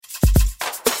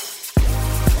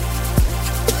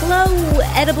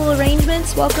edible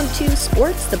arrangements. Welcome to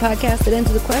Sports, the podcast that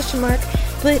ends with a question mark,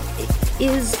 but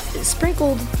is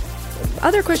sprinkled,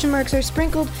 other question marks are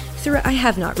sprinkled through. I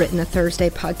have not written a Thursday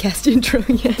podcast intro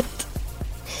yet.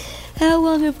 How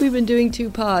long have we been doing two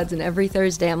pods? And every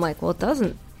Thursday I'm like, well, it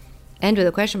doesn't end with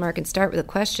a question mark and start with a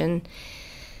question.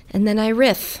 And then I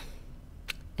riff.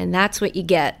 And that's what you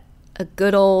get. A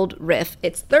good old riff.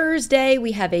 It's Thursday.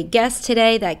 We have a guest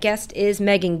today. That guest is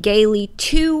Megan Gailey.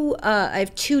 I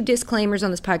have two disclaimers on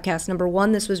this podcast. Number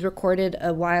one, this was recorded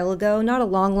a while ago, not a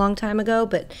long time ago,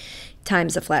 but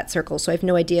time's a flat circle, so I have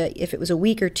no idea if it was a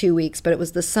week or 2 weeks, but it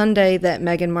was the Sunday that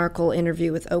Meghan Markle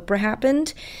interview with Oprah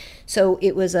happened. So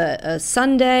it was a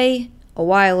Sunday a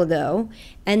while ago.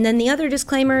 And then the other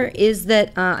disclaimer is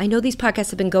that I know these podcasts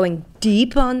have been going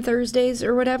deep on Thursdays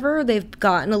or whatever. They've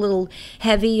gotten a little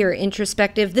heavy or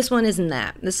introspective. This one isn't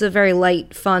that. This is a very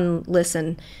light, fun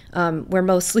listen. We're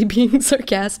mostly being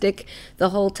sarcastic the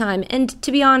whole time. And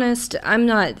to be honest, I'm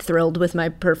not thrilled with my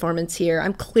performance here.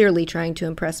 I'm clearly trying to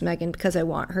impress Megan because I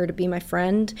want her to be my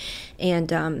friend.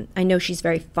 And I know she's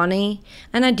very funny.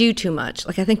 And I do too much.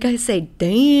 Like, I think I say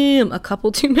damn a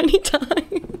couple too many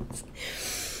times.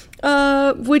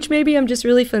 Which maybe I'm just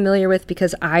really familiar with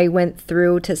because I went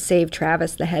through to save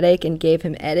Travis the headache and gave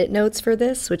him edit notes for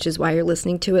this, which is why you're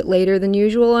listening to it later than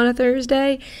usual on a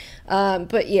Thursday.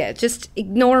 But yeah, just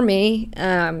ignore me.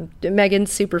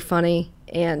 Megan's super funny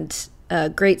and a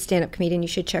great stand-up comedian. You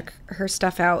should check her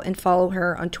stuff out and follow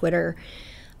her on Twitter.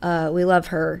 We love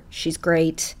her. She's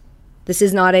great. This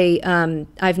is not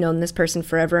I've known this person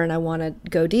forever and I want to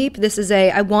go deep. This is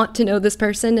I want to know this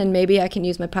person and maybe I can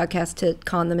use my podcast to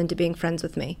con them into being friends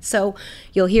with me. So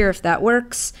you'll hear if that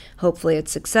works. Hopefully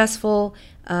it's successful.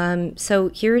 So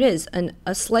here it is,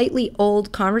 a slightly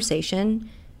old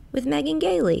conversation with Megan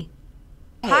Gailey.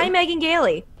 Hey. Hi, Megan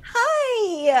Gailey.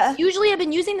 Hi. Usually I've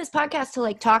been using this podcast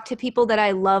to talk to people that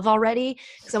I love already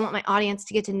because I want my audience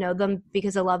to get to know them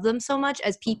because I love them so much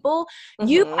as people. Mm-hmm.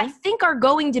 You, I think, are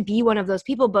going to be one of those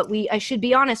people, but I should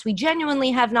be honest, we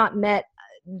genuinely have not met.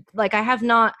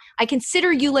 I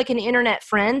consider you like an internet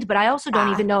friend, but I also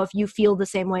don't even know if you feel the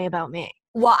same way about me.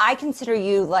 Well, I consider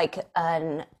you like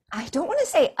I don't want to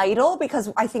say idol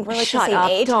because I think we're like the same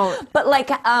age. Don't. But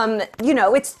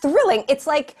it's thrilling. It's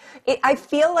like I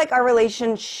feel like our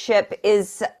relationship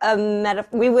is a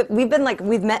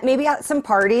we've met maybe at some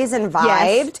parties and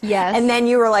vibed. Yes. And then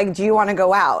you were like, "Do you want to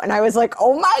go out?" And I was like,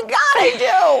 "Oh my god, I do!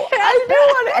 I do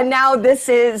want to." And now this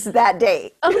is that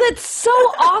date. Oh, that's so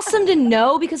awesome to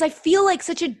know because I feel like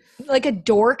such a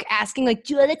dork asking do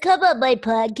you want to come on my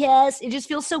podcast? It just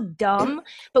feels so dumb.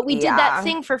 But we did that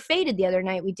thing for Faded the other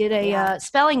night. We did a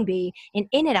spelling bee, and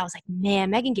in it I was like,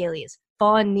 man, Megan Gailey is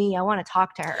funny. I want to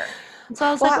talk to her. And so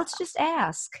I was like, let's just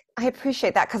ask. I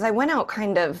appreciate that because I went out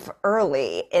kind of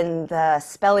early in the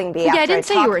spelling bee. Yeah, I didn't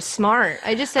say you were smart.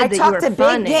 I just said that you were funny. I talked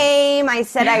a big game. I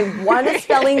said I won a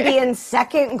spelling bee in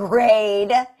second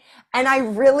grade. And I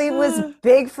really was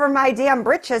big for my damn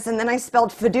britches, and then I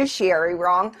spelled fiduciary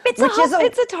wrong. It's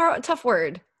a tough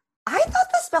word. I thought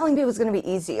the spelling bee was going to be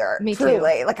easier. Me too.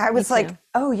 Truly. I was like,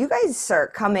 oh, you guys are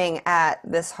coming at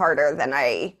this harder than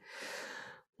I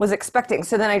was expecting.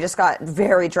 So then I just got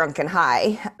very drunk and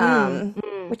high,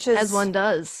 which is, as one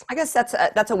does. I guess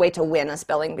that's a way to win a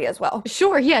spelling bee as well.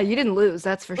 Sure, yeah, you didn't lose,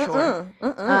 that's for sure.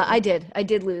 I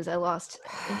did lose. I lost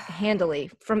handily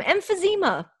from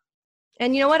emphysema.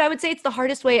 And you know what? I would say it's the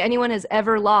hardest way anyone has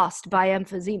ever lost by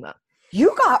emphysema.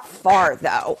 You got far,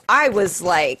 though. I was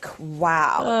like,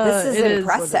 wow, this is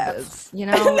impressive. You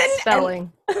know,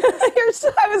 spelling.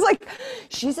 I was like,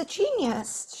 she's a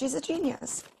genius. She's a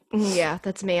genius. Yeah,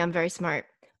 that's me. I'm very smart.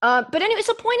 But anyway,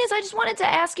 so point is, I just wanted to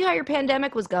ask you how your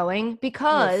pandemic was going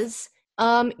because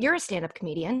you're a stand-up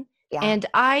comedian. Yeah. And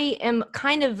I am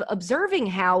kind of observing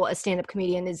how a stand-up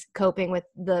comedian is coping with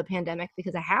the pandemic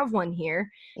because I have one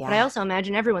here. Yeah. But I also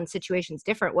imagine everyone's situation is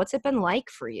different. What's it been like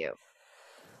for you?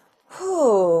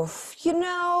 Oh,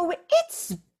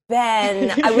 it's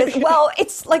been,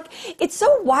 it's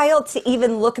so wild to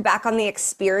even look back on the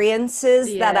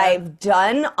experiences that I've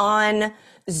done on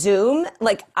Zoom.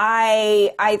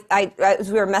 As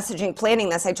we were planning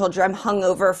this, I told you I'm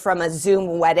hungover from a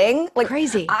Zoom wedding.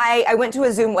 Crazy. I went to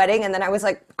a Zoom wedding and then I was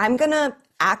like, I'm going to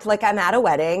act like I'm at a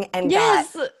wedding and got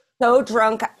so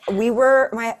drunk. We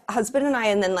were, my husband and I,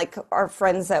 and then our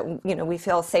friends that, we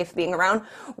feel safe being around,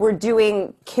 were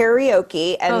doing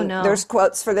karaoke. And there's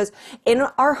quotes for this in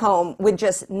our home with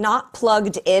just not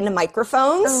plugged in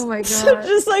microphones. Oh my God. So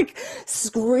just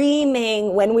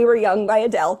screaming When We Were Young by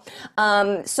Adele.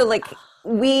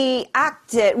 we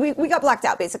got blacked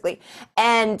out basically.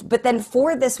 But then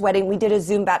for this wedding, we did a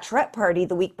Zoom bachelorette party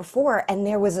the week before, and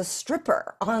there was a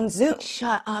stripper on Zoom.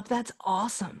 Shut up. That's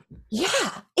awesome.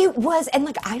 Yeah, it was. And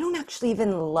like, I don't actually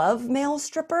even love male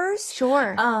strippers.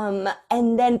 Sure.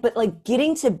 But like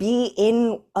getting to be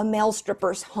in a male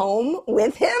stripper's home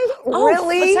with him,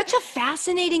 really. Such a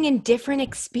fascinating and different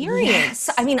experience. Yes.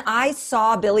 I mean, I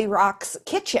saw Billy Rock's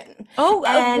kitchen. Oh,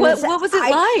 what was it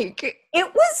like?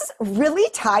 It was really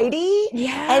tidy.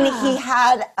 Yeah. And he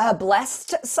had a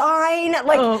blessed sign.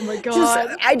 Like, oh my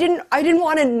God. I didn't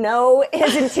want to know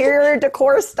his interior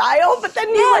decor style, but then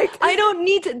I don't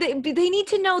need to, they need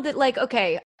to know that, like,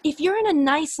 okay, if you're in a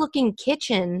nice looking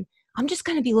kitchen, I'm just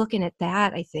going to be looking at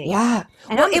that, I think. Yeah.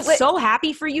 And I'm so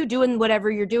happy for you doing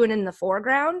whatever you're doing in the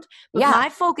foreground. But my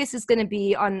focus is going to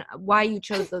be on why you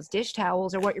chose those dish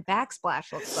towels or what your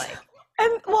backsplash looks like.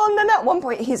 And then at one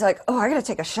point he's like, "Oh, I gotta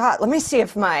take a shot. Let me see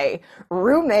if my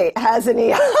roommate has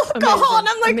any alcohol." And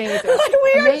I'm like,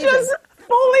 we are just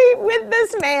fully with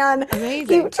this man.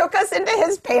 Amazing. He took us into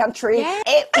his pantry. Yeah.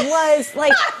 It was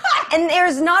like, and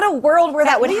there's not a world where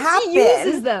that would happen. He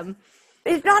uses them.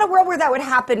 There's not a world where that would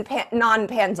happen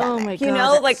non-pandemic. Oh my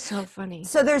God, that's so funny.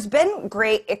 So there's been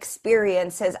great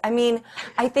experiences. I mean,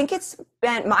 I think it's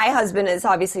been, my husband is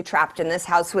obviously trapped in this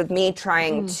house with me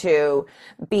trying to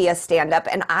be a stand-up.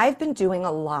 And I've been doing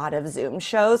a lot of Zoom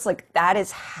shows. Like, that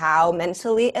is how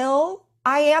mentally ill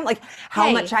I am. Like,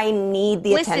 how much I need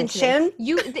the attention.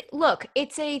 Look,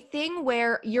 it's a thing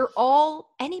where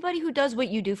anybody who does what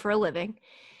you do for a living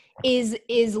is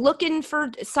looking for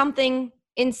something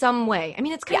in some way. I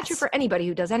mean, it's kind of true for anybody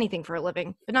who does anything for a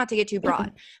living, but not to get too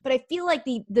broad. But I feel like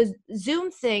the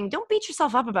Zoom thing, don't beat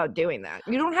yourself up about doing that.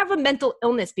 You don't have a mental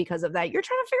illness because of that. You're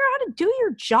trying to figure out how to do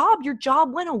your job. Your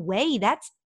job went away. That's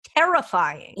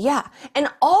terrifying. Yeah. And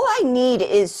all I need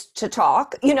is to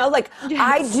talk,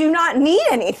 I do not need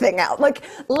anything else. Like,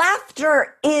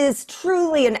 laughter is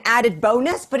truly an added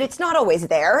bonus, but it's not always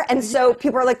there. And so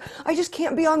people are like, I just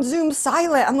can't be on Zoom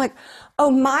silent. I'm like, oh,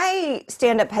 my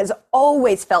stand-up has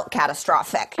always felt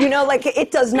catastrophic. It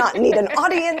does not need an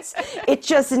audience. It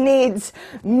just needs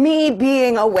me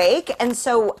being awake. And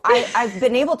so I've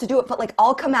been able to do it, but like,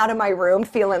 I'll come out of my room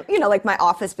feeling, like my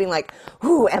office being like,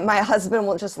 ooh, and my husband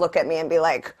will just look at me and be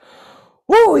like,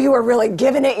 whoa, you were really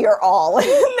giving it your all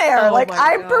in there.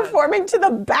 I'm performing to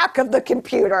the back of the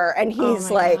computer. And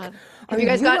he's like, have you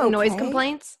guys gotten noise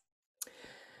complaints?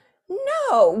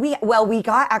 No, we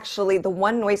got, actually, the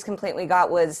one noise complaint we got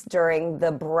was during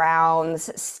the Browns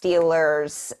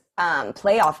Steelers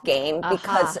playoff game,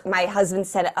 because my husband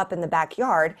set it up in the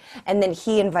backyard, and then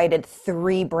he invited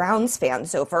 3 Browns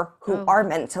fans over who are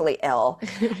mentally ill,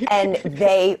 and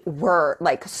they were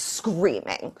like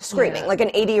screaming. Like an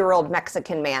 80-year-old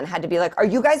Mexican man had to be like, "Are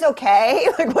you guys okay?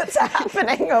 Like, what's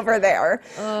happening over there?"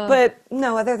 But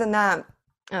no, other than that.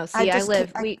 Oh, see,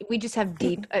 we just have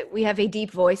we have a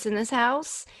deep voice in this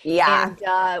house. Yeah.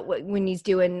 And when he's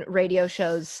doing radio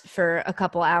shows for a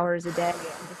couple hours a day,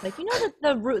 I'm just like,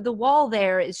 that the wall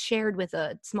there is shared with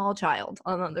a small child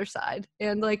on the other side.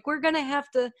 And like, we're going to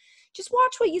have to just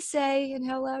watch what you say and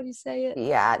how loud you say it.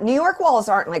 Yeah. New York walls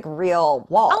aren't like real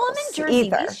walls. Oh, I'm in Jersey.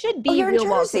 Either. These should be real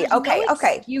walls. There's okay. No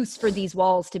excuse for these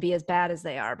walls to be as bad as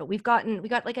they are. But we got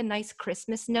like a nice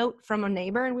Christmas note from a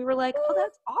neighbor, and we were like, oh,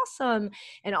 that's awesome.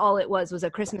 And all it was a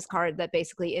Christmas card that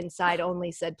basically inside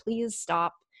only said, please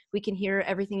stop. We can hear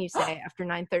everything you say after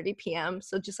 9:30 p.m.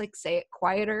 So just like say it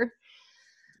quieter.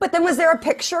 But then was there a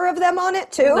picture of them on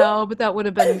it too? No, but that would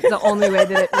have been the only way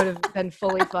that it would have been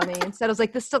fully funny. Instead, I was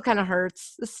like, this still kind of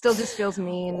hurts. This still just feels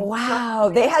mean.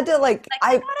 Wow. They had to like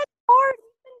I got it hard.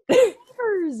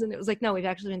 Neighbors. And it was like, no, we've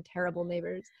actually been terrible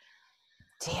neighbors.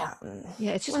 Damn.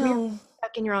 Yeah, it's just weird.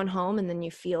 Stuck in your own home, and then you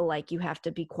feel like you have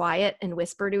to be quiet and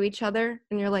whisper to each other.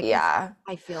 And you're like,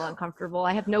 I feel uncomfortable.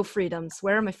 I have no freedoms.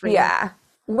 Where are my freedoms? Yeah.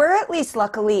 We're at least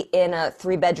luckily in a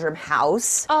 3-bedroom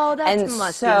house. Oh, that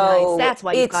must be nice. That's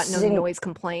why you've got no noise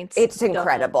complaints. It's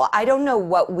incredible. I don't know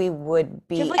what we would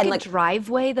be. Do you have like a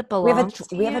driveway that belongs to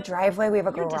you? We have a driveway. We have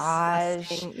a garage.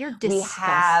 Disgusting. You're disgusting. We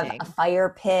have a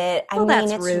fire pit.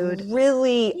 That's rude.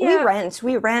 Really,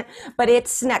 we rent, but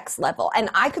it's next level. And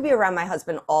I could be around my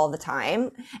husband all the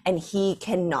time, and he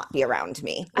cannot be around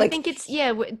me. I think it's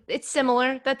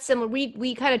similar. That's similar.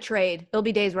 We kind of trade. There'll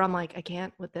be days where I'm like, I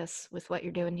can't with what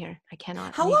you're doing here. I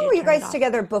cannot. How long were you guys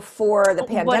together before the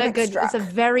pandemic struck? It's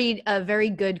a very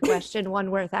good question,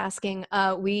 one worth asking.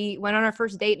 We went on our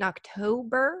first date in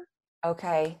October.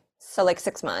 Okay. So like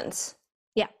 6 months.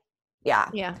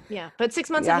 Yeah. But 6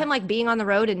 months of him like being on the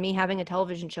road and me having a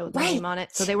television show with my name on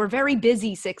it. So they were very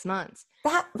busy 6 months.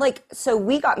 That so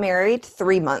we got married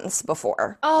 3 months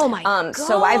before. Oh my God.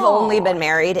 So I've only been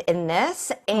married in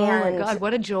this, and oh my God,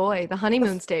 what a joy. The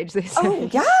honeymoon stage, they say. Oh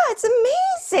yeah, it's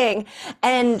amazing.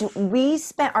 And we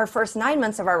spent our first 9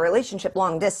 months of our relationship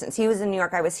long distance. He was in New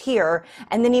York, I was here,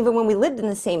 and then even when we lived in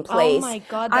the same place, oh my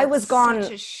God, I was gone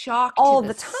such a shock all to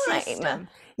the time. System.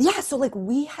 Yeah, so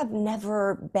we have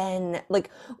never been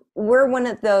we're one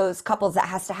of those couples that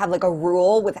has to have a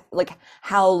rule with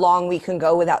how long we can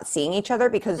go without seeing each other,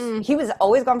 because he was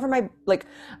always gone for my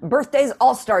birthday's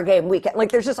all-star game weekend.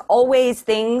 There's just always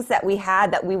things that we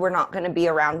had that we were not going to be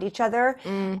around each other,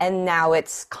 and now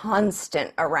it's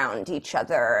constant around each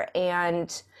other,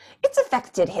 and it's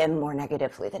affected him more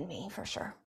negatively than me, for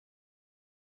sure.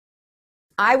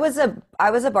 I was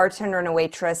a bartender and a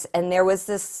waitress, and there's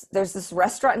this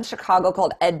restaurant in Chicago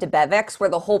called Ed DeBevick's,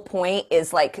 where the whole point is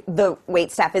the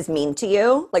wait staff is mean to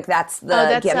you. That's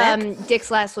the gimmick. Dick's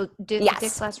Last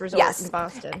Resort in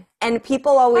Boston. And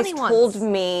people always told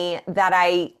me that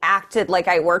I acted like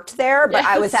I worked there, but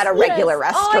I was at a regular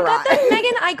restaurant. Oh, I got that,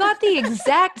 Megan. I got the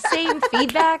exact same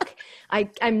feedback.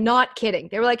 I'm not kidding.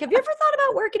 They were like, have you ever thought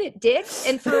about working at Dick's?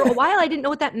 And for a while, I didn't know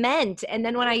what that meant. And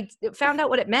then when I found out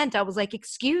what it meant, I was like,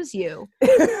 excuse you.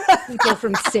 People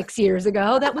from 6 years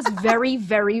ago. That was very,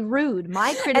 very rude.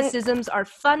 My criticisms are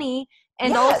funny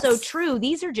and also true.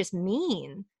 These are just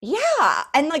mean. Yeah.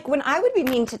 And when I would be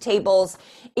mean to tables,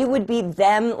 it would be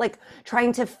them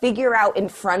trying to figure out in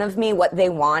front of me what they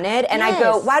wanted. And I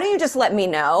go, why don't you just let me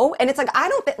know? And it's I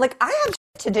don't I have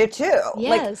to do too.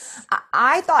 Yes.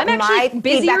 I thought I'm actually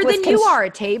busier than you are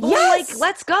at table. Yes.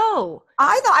 Let's go.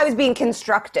 I thought I was being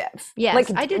constructive.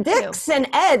 Yes, I did Dick's too. and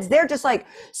Ed's, they're just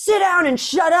sit down and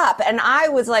shut up. And I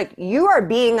was you are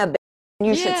being a bitch.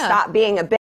 You should stop being a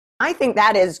bitch. I think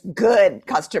that is good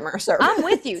customer service. I'm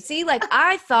with you. See,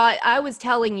 I thought I was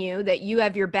telling you that you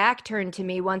have your back turned to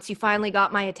me once you finally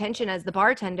got my attention as the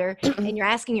bartender and you're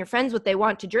asking your friends what they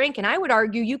want to drink. And I would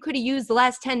argue you could have used the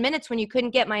last 10 minutes when you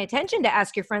couldn't get my attention to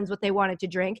ask your friends what they wanted to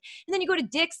drink. And then you go to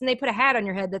Dick's and they put a hat on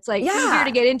your head that's easier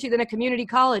to get into than a community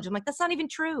college. I'm that's not even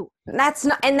true. That's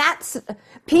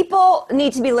people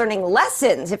need to be learning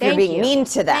lessons if you're being mean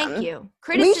to them. Thank you.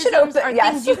 Criticisms are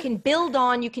things you can build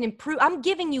on, you can improve. I'm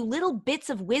giving you little bits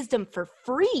of wisdom for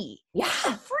free. Yeah.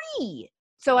 For free.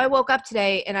 So I woke up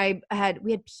today and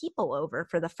we had people over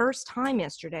for the first time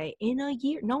yesterday in a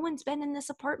year. No one's been in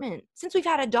this apartment since we've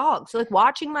had a dog. So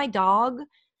watching my dog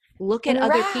look at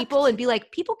other people and be like,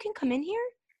 people can come in here?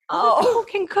 People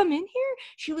can come in here?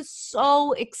 She was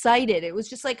so excited. It was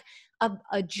just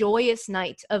a joyous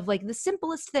night of the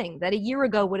simplest thing that a year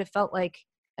ago would have felt like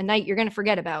a night you're going to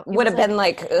forget about. Would have been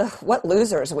ugh, what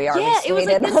losers we are. Yeah, it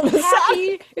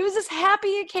was this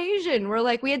happy occasion where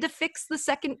we had to fix the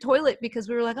second toilet because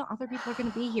we were other people are going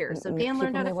to be here. So Dan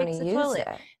learned how to fix the toilet.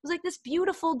 It was this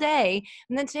beautiful day.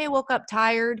 And then today I woke up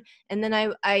tired, and then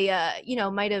I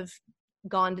might have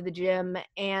gone to the gym,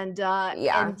 and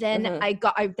then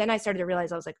I started to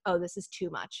realize I was oh, this is too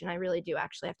much, and I really do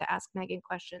actually have to ask Megan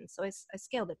questions. So I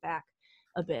scaled it back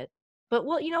a bit.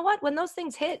 But you know what? When those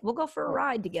things hit, we'll go for a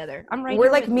ride together. I'm right.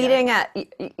 We're meeting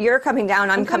you're coming down,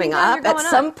 I'm coming up. At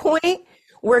some point,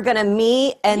 we're gonna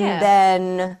meet, and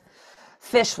then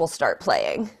Fish will start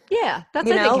playing. Yeah, that's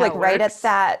right at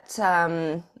that.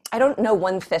 I don't know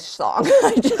one Fish song.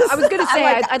 I was gonna say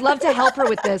I'd love to help her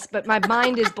with this, but my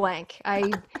mind is blank. I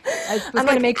was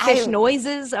gonna make Fish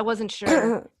noises. I wasn't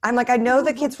sure. I'm I know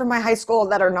the kids from my high school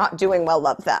that are not doing well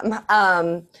love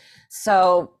them.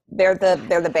 So they're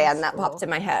the band that popped in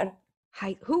my head.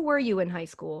 Who were you in high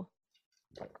school?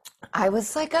 I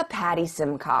was a Patty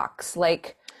Simcox,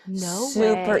 no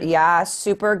super way. Yeah,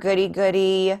 super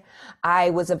goody. I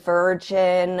was a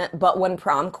virgin, but one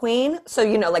prom queen. So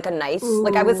a nice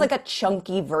I was a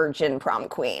chunky virgin prom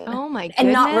queen. Oh my goodness.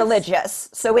 And not religious.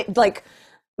 So it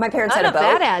my parents had a boat.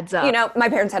 That adds up. My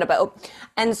parents had a boat,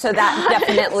 and so that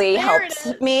definitely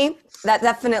helped me. That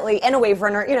definitely, and a wave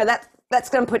runner. That's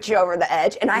going to put you over the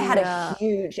edge. And I had a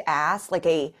huge ass,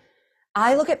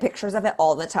 I look at pictures of it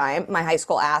all the time, my high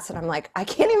school ass, and I'm I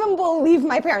can't even believe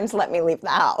my parents let me leave the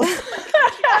house.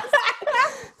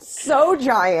 So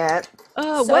giant.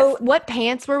 What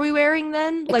pants were we wearing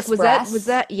then? Express. Was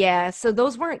that yeah, so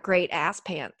those weren't great ass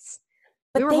pants.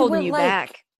 But we were holding you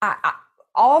back.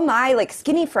 All my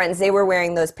skinny friends, they were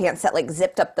wearing those pants that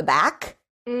zipped up the back.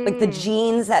 Like the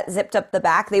jeans that zipped up the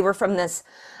back, they were from this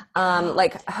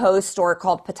like hose store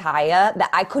called Pattaya that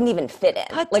I couldn't even fit in.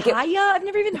 Pattaya? I've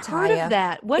never even heard of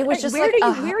that. What? It was just where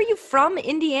are you from?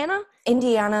 Indiana?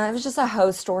 Indiana. It was just a hoe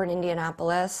store in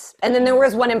Indianapolis. And then there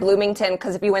was one in Bloomington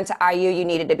because if you went to IU, you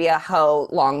needed to be a hoe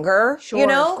longer. Sure, you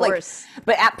know? Of course.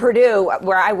 But at Purdue,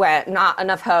 where I went, not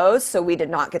enough hoes, so we did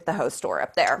not get the hoe store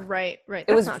up there. Right.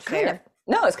 It was not fair.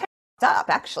 No, it's kind of up,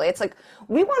 actually. It's like,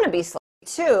 we want to be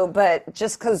too, but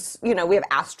just because, you know, we have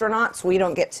astronauts, we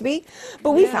don't get to be.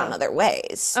 But we found other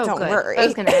ways. Don't worry. I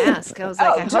was going to ask. I was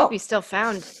like, I hope you still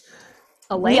found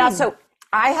a lane. Yeah, so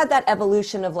I had that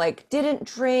evolution of like, didn't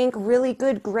drink, really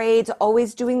good grades,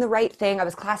 always doing the right thing. I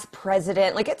was class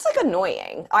president. Like, it's like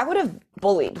annoying. I would have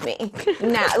bullied me.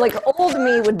 Now, like, old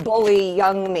me would bully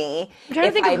young me. I'm trying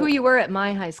to think of who you were at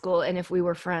my high school and if we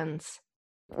were friends.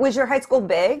 Was your high school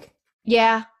big?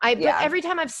 Yeah, but every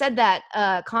time I've said that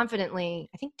confidently,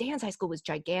 I think Dan's high school was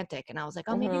gigantic, and I was like,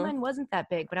 oh, maybe mine wasn't that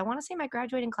big, but I want to say my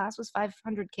graduating class was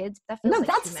 500 kids. That feels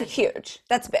that's huge.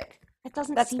 That's big. That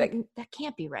doesn't seem big. That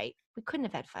can't be right. We couldn't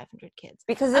have had 500 kids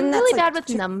because I'm really bad with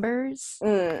numbers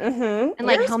and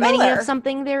like how many of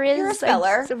something there is. You're a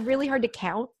speller. It's really hard to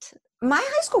count. My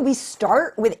high school, we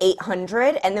start with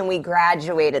 800, and then we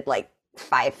graduated like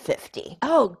 550.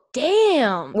 Oh,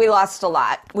 damn. We lost a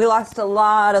lot. We lost a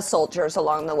lot of soldiers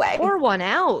along the way. Pour one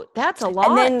out. That's a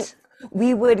lot. And then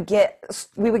we would get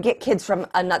kids from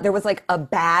another, there was like a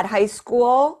bad high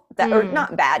school that, or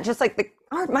not bad, just like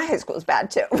my high school was bad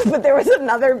too, but there was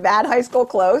another bad high school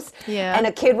close. Yeah. And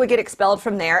a kid would get expelled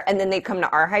from there, and then they'd come to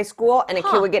our high school, and a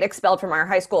kid would get expelled from our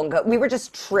high school and go. We were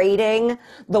just trading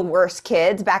the worst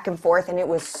kids back and forth, and it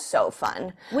was so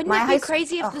fun. Wouldn't it be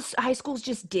crazy if the high schools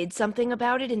just did something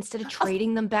about it instead of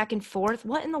trading them back and forth?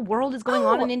 What in the world is going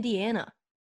on in Indiana?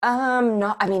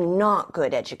 Not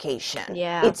good education.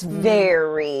 Yeah. It's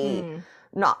very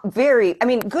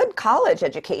good college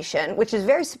education, which is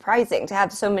very surprising to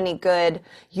have so many good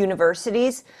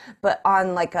universities, but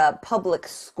on like a public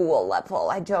school level,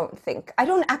 I don't think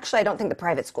the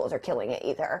private schools are killing it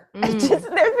either. There's people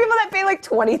that pay like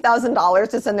 $20,000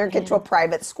 to send their kid to a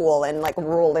private school in like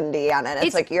rural Indiana, and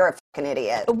it's like, you're a fucking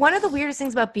idiot. One of the weirdest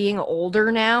things about being older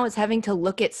now is having to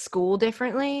look at school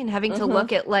differently and having to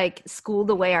look at like school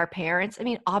the way our parents, I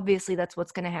mean, obviously that's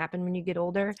what's going to happen when you get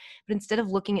older, but instead of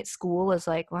looking at school as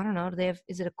like, well, I don't know,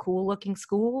 is it a cool looking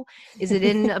school? Is it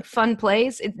in a fun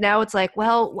place? Now it's like,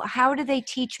 well, how do they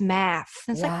teach math?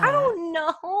 And it's like, I don't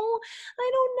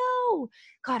know.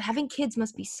 God, having kids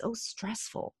must be so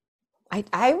stressful.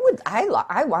 I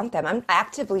want them. I'm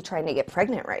actively trying to get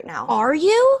pregnant right now. Are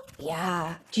you?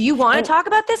 Yeah. Do you want to talk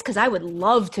about this? Because I would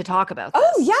love to talk about this.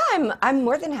 Oh yeah, I'm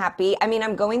more than happy. I mean,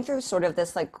 I'm going through sort of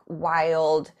this like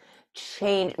wild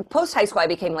change. Post high school, I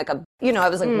became like I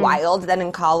was like wild then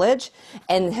in college,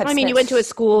 and you went to a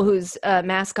school whose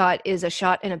mascot is a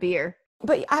shot and a beer.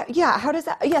 But how does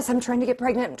that? Yes, I'm trying to get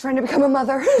pregnant. I'm trying to become a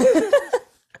mother.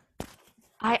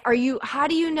 How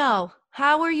do you know?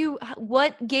 How are you?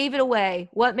 What gave it away?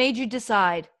 What made you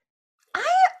decide?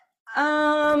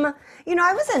 I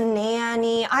was a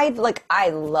nanny. I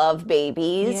love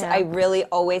babies. Yeah. I really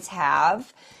always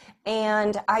have,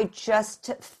 and I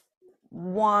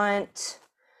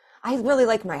really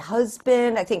like my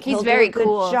husband. I think he'll very do a good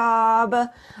cool. job.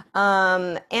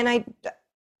 And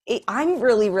I'm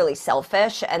really, really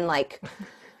selfish and like,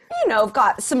 I've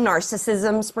got some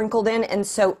narcissism sprinkled in. And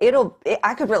so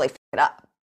I could really f it up.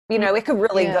 It could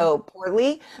really go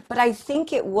poorly, but I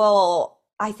think it will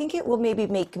maybe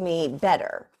make me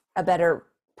a better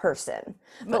person.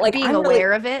 But like being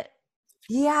aware of it.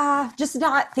 Yeah. Just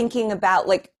not thinking about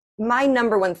like, my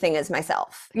number one thing is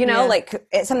myself, like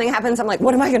if something happens, I'm like,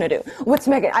 what am I going to do? What's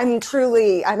Megan? I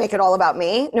make it all about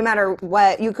me. No matter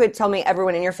what, you could tell me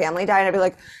everyone in your family died, and I'd be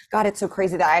like, God, it's so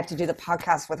crazy that I have to do the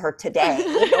podcast with her today.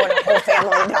 When her whole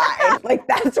family died. Like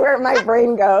that's where my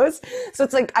brain goes. So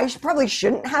it's like, I probably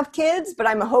shouldn't have kids, but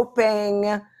I'm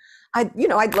hoping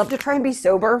I'd love to try and be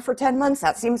sober for 10 months.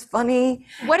 That seems funny.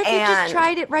 What if you just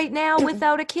tried it right now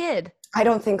without a kid? I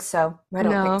don't think so. I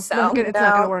don't think so. It's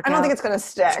not going to work out. I don't think it's going to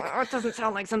stick. It doesn't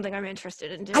sound like something I'm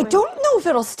interested in doing. I don't know if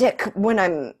it'll stick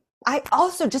when I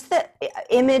also just the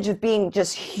image of being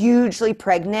just hugely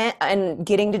pregnant and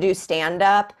getting to do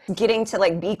stand-up, getting to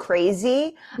like be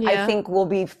crazy, I think will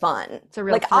be fun. It's a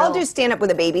real thrill. I'll do stand-up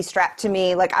with a baby strapped to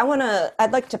me. Like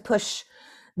I'd like to push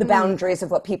the boundaries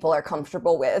of what people are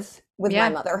comfortable with my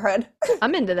motherhood.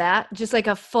 I'm into that. Just like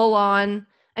a full-on...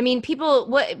 I mean,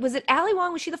 what was it? Ali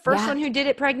Wong, was she the first one who did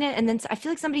it pregnant? And then I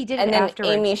feel like somebody did it afterwards. And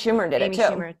then Amy Schumer did it too.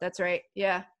 Amy Schumer, that's right.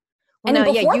 Yeah. Well, and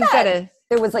then before that,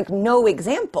 there was like no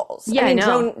examples. Yeah, I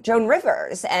know. Joan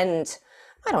Rivers and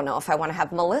I don't know if I want to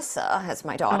have Melissa as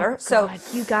my daughter. Oh, God,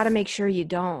 you got to make sure you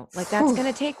don't. Like, that's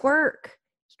going to take work.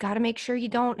 You got to make sure you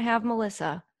don't have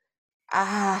Melissa.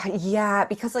 Yeah,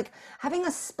 because like having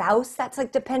a spouse that's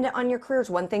like dependent on your career is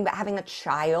one thing, but having a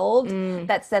child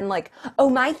that's then like, oh,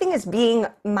 my thing is being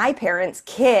my parents'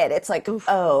 kid. It's like,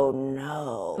 oh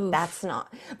no, that's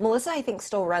not. Melissa, I think,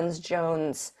 still runs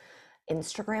Joan's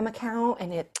Instagram account,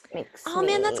 and it makes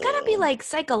man, that's gotta be like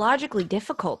psychologically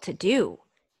difficult to do.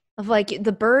 Of like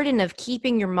the burden of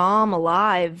keeping your mom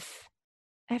alive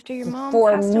after your mom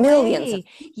for passed millions away.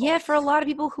 Yeah, for a lot of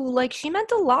people who like, she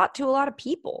meant a lot to a lot of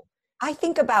people. I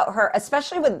think about her,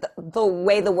 especially with the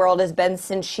way the world has been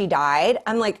since she died.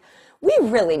 I'm like, we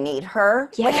really need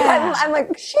her. Yeah. Like, I'm like,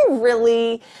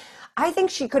 I think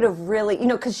she could have really,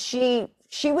 because she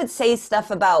would say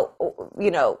stuff about,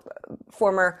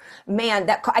 former man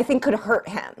that I think could hurt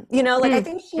him. I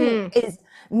think she is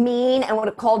mean and would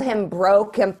have called him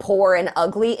broke and poor and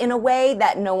ugly in a way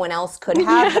that no one else could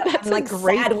have. Yeah, that's like a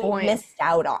great sad point. We missed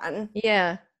out on.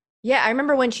 Yeah. Yeah, I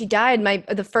remember when she died,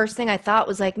 the first thing I thought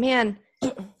was like, man,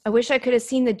 I wish I could have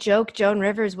seen the joke Joan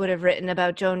Rivers would have written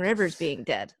about Joan Rivers being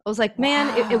dead. I was like,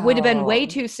 man, it would have been way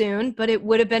too soon, but it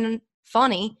would have been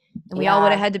funny. And we all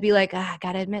would have had to be like, I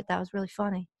got to admit, that was really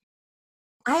funny.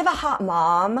 I have a hot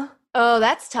mom. Oh,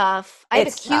 that's tough. I have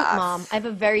a cute mom. I have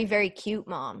a very, very cute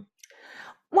mom.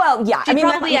 Well, yeah. She'd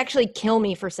probably actually kill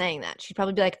me for saying that. She'd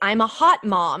probably be like, I'm a hot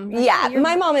mom. Yeah,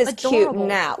 my mom is adorable. Cute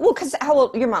now. Well, because how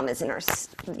old? Your mom is in her,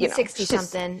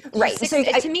 60-something. Right. 60,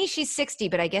 to me, she's 60,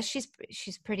 but I guess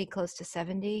she's pretty close to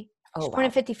 70. She's born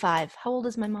in 55. How old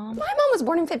is my mom? My mom was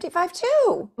born in 55,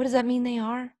 too. What does that mean they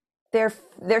are? They're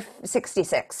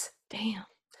 66. Damn.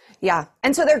 Yeah.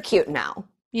 And so they're cute now.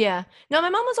 Yeah. No, my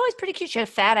mom was always pretty cute. She had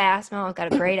a fat ass. My mom's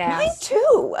got a great ass. Mine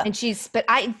too. And but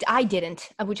I didn't,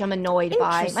 which I'm annoyed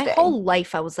by. My whole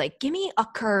life I was like, give me a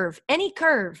curve, any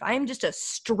curve. I am just a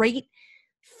straight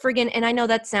friggin', and I know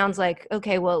that sounds like,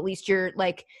 okay, well, at least you're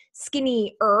like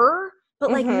skinny-er,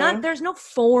 but like there's no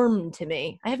form to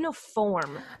me. I have no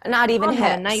form. Not even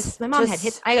hips. My mom had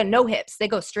hips. I got no hips. They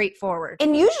go straight forward.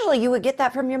 And usually you would get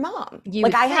that from your mom. You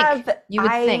would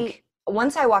think.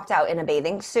 Once I walked out in a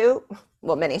bathing suit,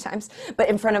 well, many times, but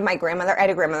in front of my grandmother. I had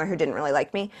a grandmother who didn't really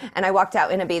like me, and I walked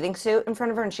out in a bathing suit in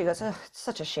front of her, and she goes, oh, it's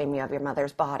such a shame you have your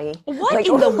mother's body. What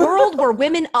in the world were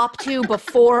women up to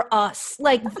before us?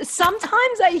 Like,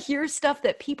 sometimes I hear stuff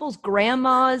that people's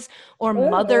grandmas or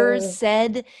mothers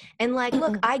said, and like,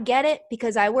 look, I get it,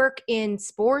 because I work in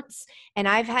sports, and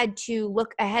I've had to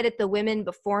look ahead at the women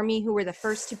before me who were the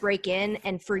first to break in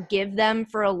and forgive them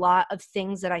for a lot of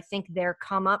things that I think their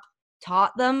come up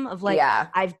taught them, of like,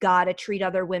 I've got to treat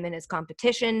other women as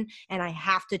competition, and I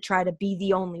have to try to be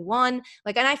the only one.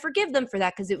 Like, and I forgive them for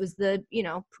that, because it was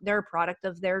they're a product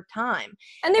of their time.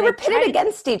 And they were pitted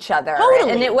against each other.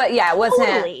 Totally. And it wasn't.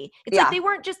 Totally. It's like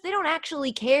they don't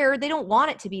actually care. They don't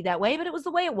want it to be that way, but it was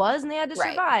the way it was, and they had to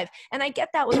survive. And I get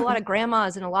that with a lot of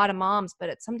grandmas and a lot of moms,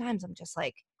 but sometimes I'm just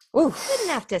like, you didn't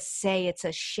have to say it's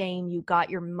a shame you got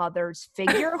your mother's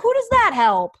figure. Who does that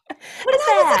help? What is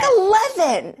that? I was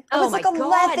like 11. I was like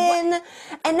 11. God.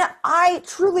 And I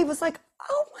truly was like,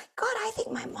 oh my God, I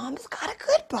think my mom's got a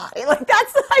good body. Like,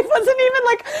 I wasn't even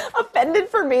like offended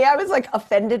for me. I was like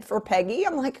offended for Peggy.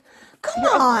 I'm like, come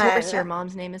on. Of course your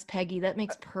mom's name is Peggy. That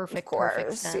makes perfect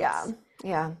sense.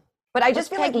 Yeah. But I just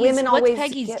feel like women always. What's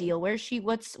Peggy's deal?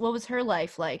 What was her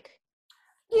life like?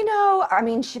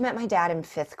 She met my dad in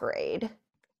 5th grade.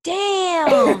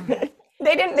 Damn.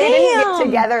 They didn't get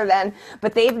together then,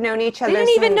 but they've known each other. They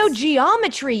didn't even know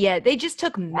geometry yet. They just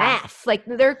took math. Like,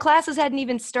 their classes hadn't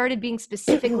even started being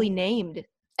specifically named.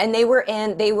 And they were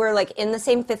like in the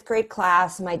same 5th grade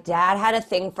class. My dad had a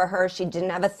thing for her. She didn't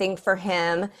have a thing for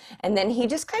him. And then he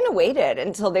just kind of waited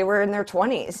until they were in their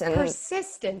 20s. And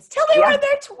persistence. Till they were in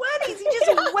their 20s. He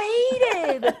just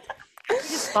waited.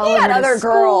 He had other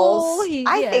girls.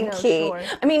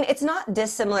 I mean, it's not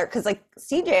dissimilar, because like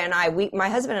CJ and I, my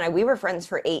husband and I, we were friends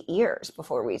for 8 years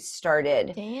before we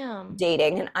started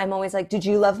dating. And I'm always like, did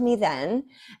you love me then?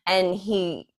 And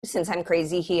since I'm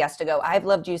crazy, he has to go, I've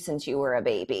loved you since you were a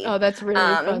baby. Oh, that's really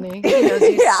funny. He knows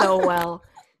you so well.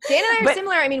 Dan and I are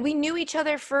similar. I mean, we knew each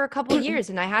other for a couple of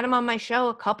years, and I had him on my show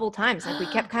a couple times. Like, we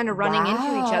kept kind of running into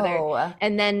each other.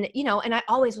 And then, and I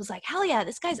always was like, hell yeah,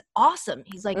 this guy's awesome.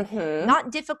 He's like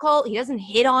not difficult. He doesn't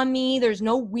hit on me. There's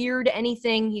no weird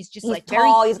anything. He's just like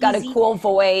tall. very He's got a cool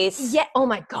voice. Yeah. Oh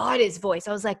my God, his voice.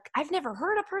 I was like, I've never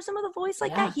heard a person with a voice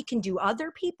like that. He can do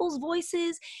other people's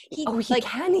voices. He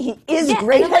can. He is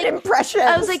great at impressions.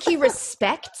 I was like, he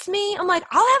respects me. I'm like,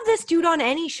 I'll have this dude on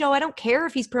any show. I don't care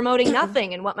if he's promoting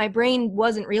nothing. And what my brain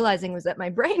wasn't realizing was that my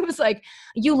brain was like,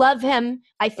 you love him.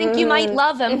 I think you might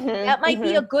love him. That might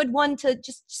be a good one to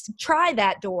just try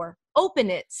that door. Open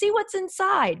it, see what's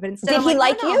inside. But instead, did he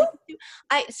like you?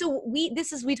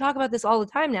 We talk about this all the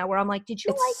time now, where I'm like, did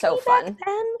you like so me fun. back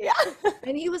then? Yeah.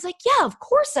 And he was like, yeah, of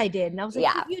course I did. And I was like,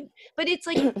 yeah. But it's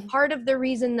like part of the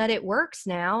reason that it works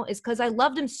now is because I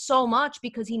loved him so much,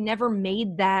 because he never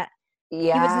made that.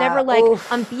 Yeah. He was never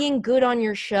like, I'm being good on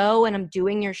your show and I'm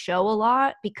doing your show a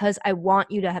lot because I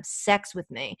want you to have sex with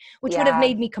me, which would have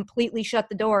made me completely shut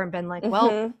the door and been like,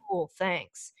 well, cool,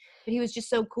 thanks. But he was just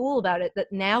so cool about it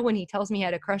that now when he tells me he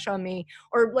had a crush on me,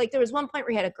 or like there was one point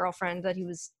where he had a girlfriend that he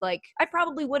was like, I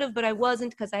probably would have, but I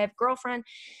wasn't because I have a girlfriend.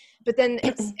 But then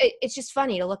it's just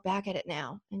funny to look back at it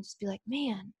now and just be like,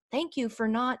 man, thank you for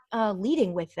not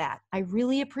leading with that. I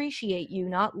really appreciate you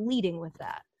not leading with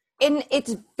that. And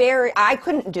I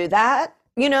couldn't do that,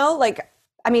 like,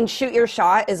 I mean, shoot your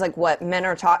shot is like what men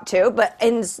are taught to, but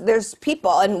there's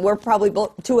people, and we're probably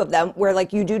both two of them, where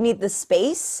like you do need the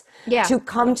space to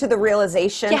come to the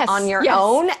realization on your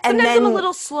own. And sometimes then I'm a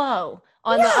little slow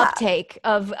on the uptake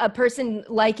of a person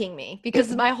liking me,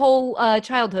 because my whole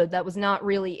childhood, that was not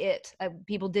really it.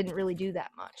 People didn't really do that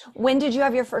much. When did you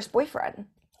have your first boyfriend?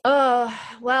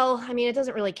 Well, I mean, it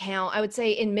doesn't really count. I would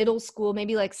say in middle school,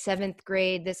 maybe like 7th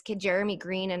grade, this kid, Jeremy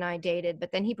Green, and I dated,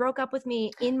 but then he broke up with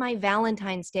me in my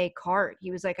Valentine's Day card. He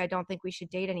was like, I don't think we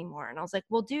should date anymore. And I was like,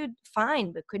 well, dude,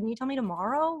 fine, but couldn't you tell me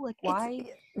tomorrow? Like, why?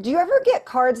 Do you ever get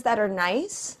cards that are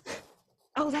nice?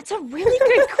 Oh, that's a really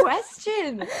good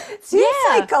question. Seems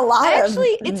like a lot of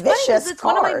vicious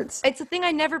cards. It's a thing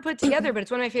I never put together, but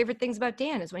it's one of my favorite things about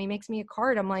Dan is when he makes me a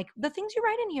card, I'm like, the things you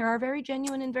write in here are very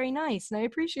genuine and very nice, and I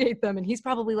appreciate them. And he's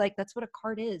probably like, that's what a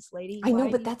card is, lady. I know,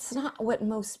 but that's not what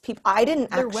most people, I didn't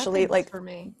actually like. For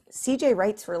me, CJ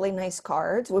writes really nice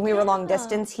cards. When we were long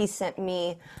distance, he sent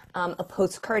me a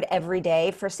postcard every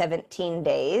day for 17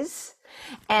 days.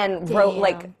 And wrote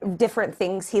like different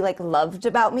things he like loved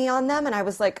about me on them, and I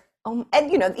was like, oh,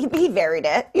 and he varied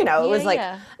it. It was like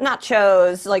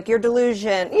nachos, like your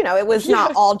delusion. It was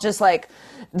not all just like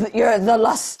you're the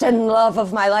lust and love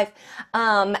of my life.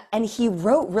 And he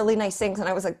wrote really nice things, and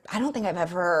I was like, I don't think I've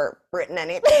ever written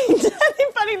anything to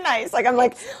anybody nice. Like I'm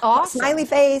like, awesome. Smiley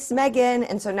face, Megan,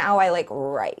 and so now I like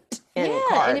write in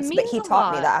cards. And but he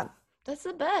taught me that. That's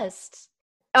the best.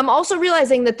 I'm also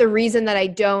realizing that the reason that I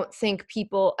don't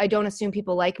assume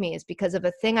people like me is because of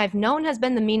a thing I've known has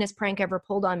been the meanest prank ever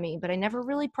pulled on me, but I never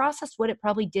really processed what it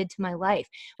probably did to my life.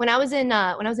 When I was in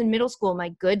middle school, my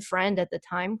good friend at the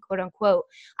time, quote unquote,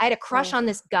 I had a crush on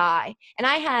this guy, and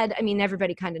I had,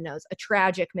 everybody kind of knows, a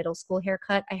tragic middle school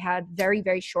haircut. I had very,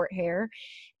 very short hair.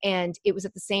 And it was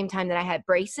at the same time that I had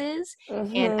braces,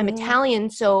 and I'm Italian,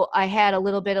 so I had a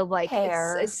little bit of like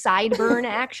a sideburn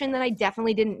action that I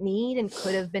definitely didn't need and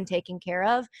could have been taken care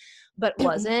of, but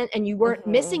wasn't. And you weren't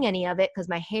missing any of it because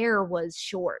my hair was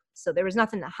short, so there was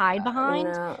nothing to hide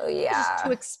behind. Just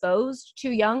too exposed, too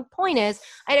young. Point is,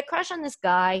 I had a crush on this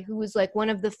guy who was like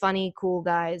one of the funny, cool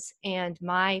guys, and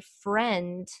my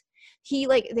friend,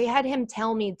 they had him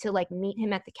tell me to like meet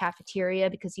him at the cafeteria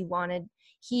because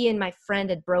he and my friend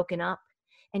had broken up,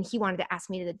 and he wanted to ask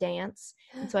me to the dance.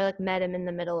 And so I like met him in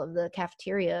the middle of the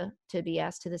cafeteria to be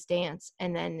asked to this dance.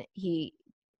 And then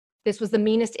this was the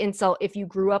meanest insult. If you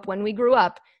grew up when we grew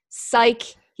up, psych.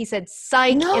 He said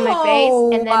psych in my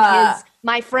face. And then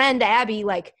my friend Abby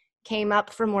like came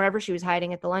up from wherever she was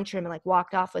hiding at the lunchroom and like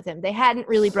walked off with him. They hadn't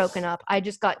really broken up. I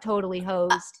just got totally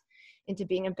hosed into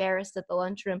being embarrassed at the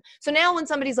lunchroom. So now when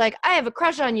somebody's like, I have a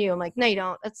crush on you, I'm like, no, you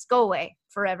don't. Let's go away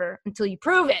forever until you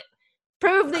prove it.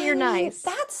 Prove that you're nice.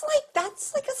 That's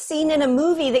like a scene in a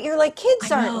movie that you're like,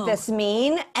 kids aren't this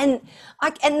mean. And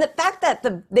the fact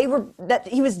that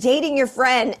he was dating your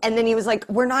friend, and then he was like,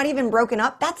 we're not even broken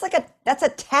up. That's a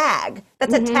tag.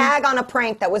 That's a tag on a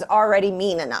prank that was already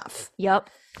mean enough. Yep.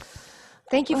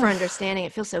 Thank you for understanding.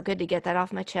 It feels so good to get that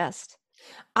off my chest.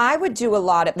 I would do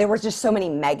there were just so many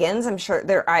Megans. I'm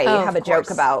sure I have a joke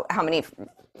about how many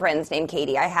friends named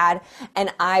Katie I had,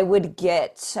 and I would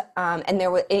get, and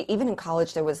there was, even in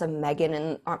college, there was a Megan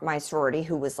in my sorority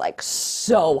who was like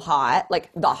so hot, like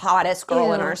the hottest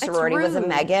girl in our sorority was a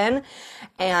Megan,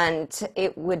 and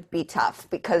it would be tough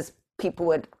because people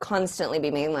would constantly be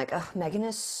being like, oh, Megan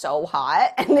is so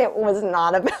hot, and it was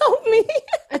not about me.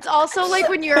 It's also like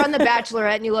when you're on The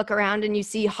Bachelorette and you look around and you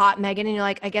see hot Megan and you're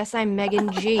like, I guess I'm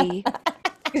Megan G.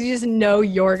 Because you just know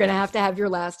you're going to have your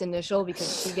last initial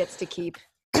because she gets to keep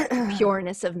the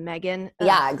pureness of Megan.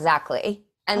 Yeah, exactly.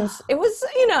 And it was,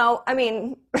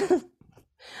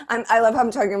 I love how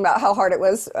I'm talking about how hard it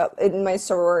was in my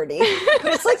sorority.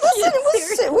 But it's like,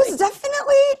 listen, it was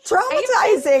definitely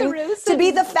traumatizing to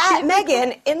be the fat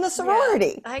Megan in the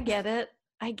sorority. Yeah, I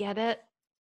get it.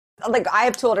 Like, I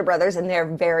have two older brothers, and they're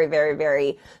very, very,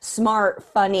 very smart,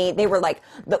 funny. They were like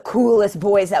the coolest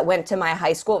boys that went to my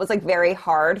high school. It was like very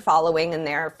hard following in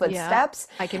their footsteps.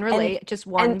 Yeah, I can relate. Just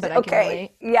one, but I can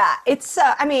relate. Yeah, it's,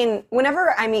 I mean,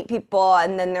 whenever I meet people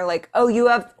and then they're like, oh, you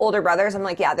have older brothers? I'm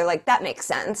like, yeah. They're like, that makes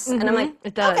sense. And I'm like,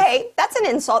 it does. Okay, that's an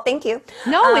insult. Thank you.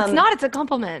 No, it's not. It's a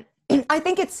compliment. I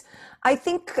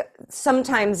think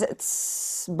sometimes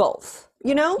it's both,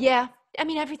 you know? Yeah. I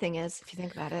mean, everything is, if you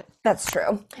think about it. That's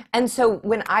true. And so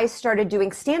when I started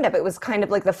doing stand-up, it was kind of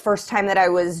like the first time that I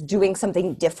was doing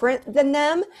something different than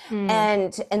them.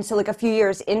 And so like a few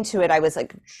years into it, I was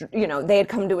like, you know, they had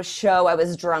come to a show. I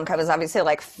was drunk. I was obviously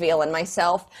like feeling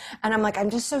myself. And I'm like, I'm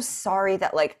just so sorry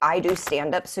that like I do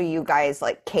stand-up so you guys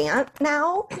like can't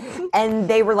now. And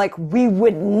they were like, we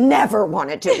would never want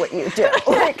to do what you do.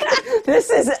 Like, this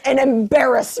is an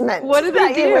embarrassment. What did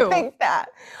they do? You would think that.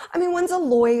 I mean, one's a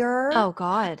lawyer. Oh,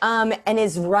 God. And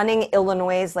is running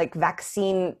Illinois' like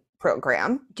vaccine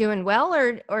program. Doing well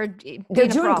or they're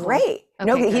doing great.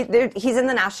 Okay, no, he's in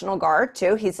the National Guard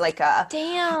too. He's like a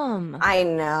damn. I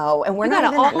know, and we're you not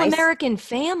got even an all-American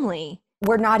family.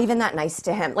 We're not even that nice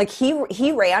to him. Like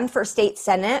he ran for state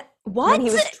senate when he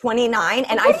was 29,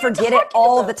 and I forget it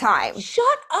all the time.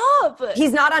 Shut up.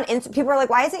 He's not on. People are like,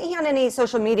 why isn't he on any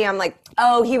social media? I'm like,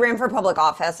 oh, he ran for public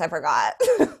office. I forgot.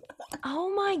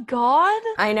 Oh my God.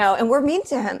 I know. And we're mean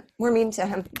to him.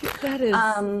 That is,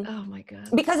 oh my God.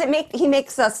 Because he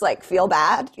makes us like feel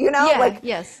bad, you know? Yeah, like,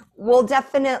 yes. We'll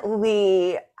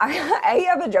definitely, I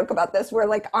have a joke about this where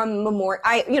like on Memorial,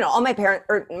 all my parents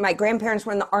or my grandparents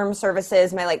were in the armed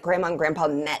services. My like grandma and grandpa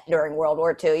met during World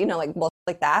War II, you know, like bullshit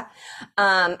like that.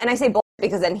 And I say bullshit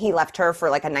because then he left her for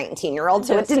like a 19-year-old.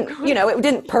 So it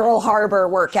didn't Pearl Harbor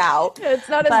work out. It's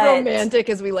not as romantic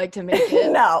as we like to make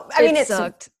it. No, I mean, it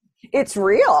sucked. It's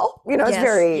real, you know, it's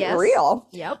very real.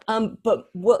 Yep. But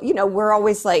we're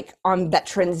always like on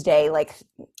Veterans Day, like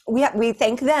we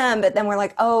thank them, but then we're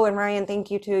like, oh, and Ryan, thank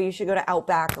you too. You should go to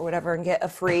Outback or whatever and get a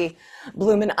free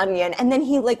bloomin' onion. And then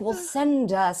he like will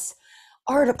send us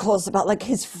articles about like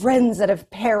his friends that have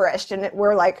perished, and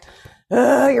we're like,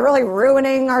 you're really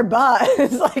ruining our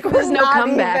buzz. Like, there's no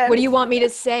comeback. What do you want me to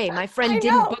say? My friend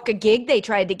didn't book a gig they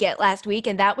tried to get last week,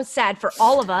 and that was sad for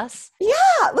all of us.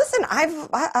 Yeah, listen,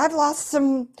 I've lost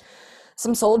some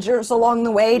soldiers along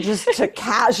the way just to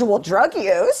casual drug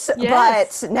use,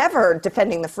 but never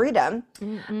defending the freedom.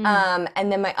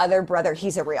 And then my other brother,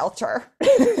 he's a realtor.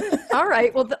 All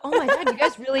right. Well, oh my God, you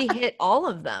guys really hit all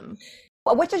of them.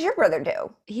 Well, what does your brother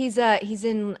do? He's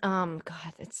in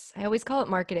God, I always call it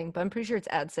marketing, but I'm pretty sure it's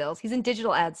ad sales. He's in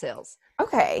digital ad sales.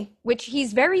 Okay. Which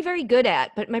he's very, very good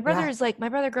at. But my brother is like, my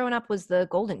brother growing up was the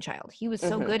golden child. He was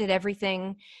so good at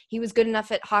everything. He was good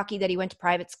enough at hockey that he went to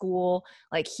private school.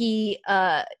 Like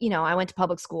I went to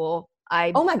public school.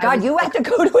 Oh my God, you had to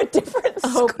go to a different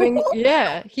school?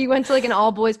 Yeah. He went to like an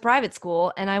all boys private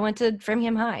school, and I went to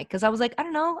Framingham High because I was like, I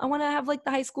don't know, I want to have like the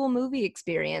high school movie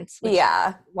experience.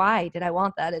 Why did I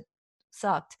want that? It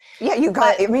sucked. Yeah, you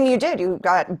did. You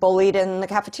got bullied in the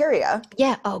cafeteria.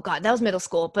 Yeah. Oh God, that was middle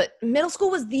school. But middle school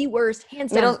was the worst,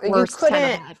 hands down, worst time of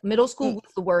my life. Middle school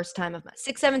was the worst time of my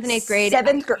 6th, 7th, and 8th grade.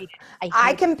 7th grade.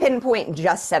 I can pinpoint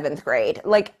just 7th grade.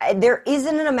 Like there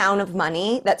isn't an amount of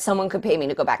money that someone could pay me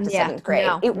to go back to 7th grade.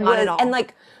 No, not at all. And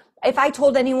like, if I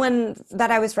told anyone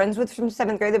that I was friends with from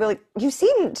 7th grade, they'd be like, you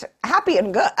seemed happy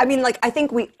and good. I mean, like, I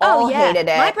think we all hated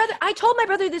it. I told my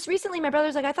brother this recently. My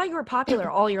brother's like, I thought you were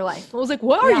popular all your life. I was like,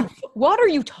 what are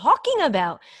you talking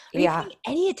about? Are you paying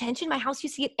any attention? My house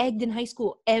used to get egged in high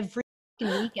school every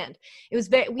weekend. It was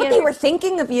they were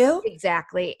thinking of you.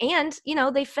 Exactly. And,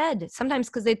 they fed sometimes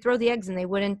because they'd throw the eggs and they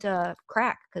wouldn't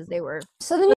crack because they were.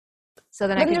 So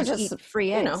then I could just eat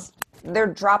free eggs. They're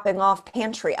dropping off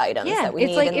pantry items that we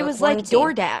need. It was like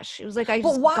DoorDash. It was like I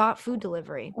just got food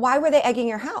delivery. Why were they egging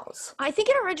your house? I think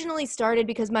it originally started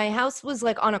because my house was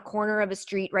like on a corner of a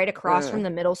street right across from the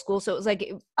middle school. So it was like,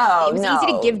 it was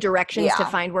easy to give directions to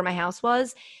find where my house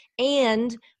was.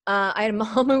 And I had a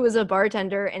mom who was a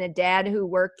bartender and a dad who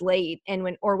worked late. And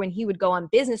when he would go on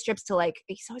business trips to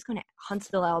he's always going to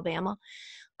Huntsville, Alabama.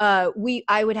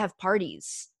 I would have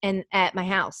parties at my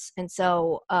house. And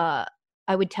so,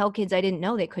 I would tell kids I didn't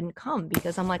know they couldn't come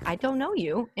because I'm like, I don't know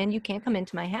you and you can't come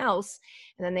into my house.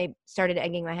 And then they started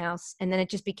egging my house. And then it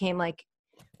just became like,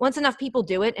 once enough people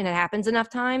do it and it happens enough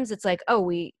times, it's like, oh,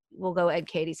 we'll go egg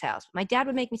Katie's house. My dad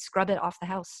would make me scrub it off the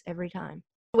house every time.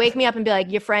 wake me up and be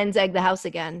like, your friends egg the house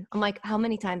again. I'm like, how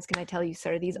many times can I tell you,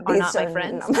 sir? These are not my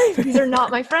friends. These are not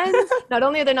my friends. Not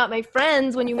only are they not my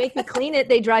friends, when you make me clean it,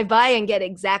 they drive by and get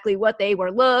exactly what they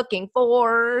were looking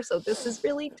for. So this is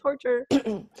really torture.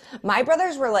 My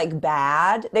brothers were like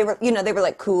bad. They were, they were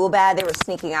like cool bad. They were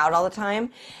sneaking out all the time.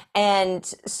 And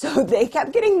so they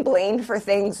kept getting blamed for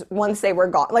things once they were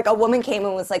gone. Like a woman came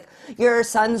and was like, your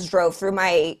sons drove through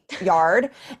my yard.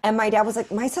 And my dad was like,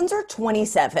 my sons are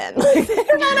 27. Like,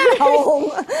 they're not at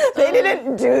home. They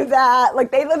didn't do that.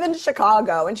 Like they live in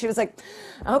Chicago. And she was like,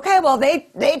 okay, well,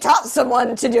 they taught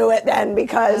someone to do it then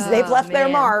because they've left their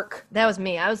mark. That was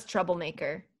me. I was a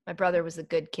troublemaker. My brother was a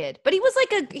good kid, but he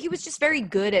was just very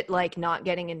good at like not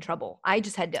getting in trouble. I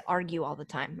just had to argue all the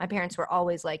time. My parents were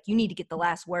always like, you need to get the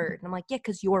last word. And I'm like, yeah,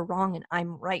 because you're wrong and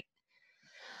I'm right.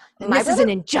 And this is an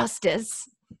injustice.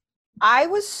 I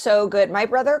was so good. My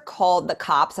brother called the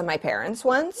cops on my parents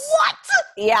once. What?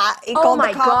 Yeah. He called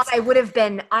the cops. God,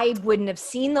 I wouldn't have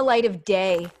seen the light of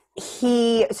day.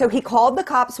 He called the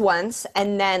cops once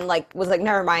and then was like,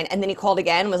 never mind. And then he called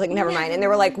again and was like, never mind. And they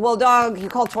were like, well, dog, you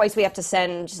called twice. We have to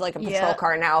send just like a patrol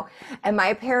car now. And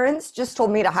my parents just told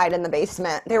me to hide in the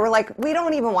basement. They were like, we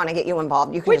don't even want to get you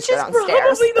involved. You can just go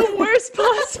downstairs. Which is probably the worst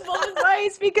possible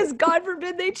advice because God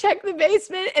forbid they check the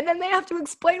basement and then they have to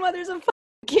explain why there's a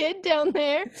kid down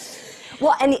there.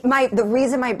 Well, and the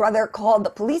reason my brother called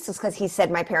the police is because he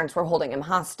said my parents were holding him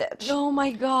hostage. Oh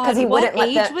my God. Because he wouldn't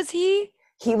let What age was he?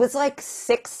 He was like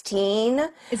 16.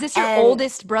 Is this your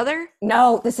oldest brother?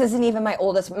 No, this isn't even my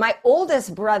oldest. My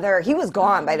oldest brother, he was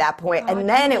gone by that point. And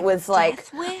then it was like,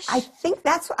 I think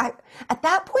at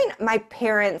that point, my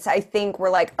parents, I think, were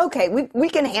like, okay, we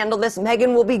can handle this.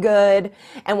 Megan will be good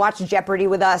and watch Jeopardy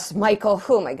with us. Michael,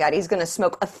 oh my God, he's going to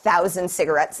smoke 1,000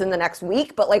 cigarettes in the next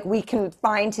week. But like, we can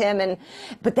find him.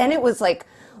 But then it was like,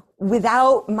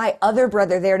 without my other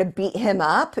brother there to beat him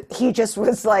up, he just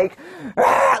was like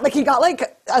he got like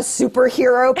a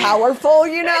superhero powerful,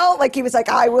 like he was like,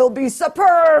 I will be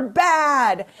superb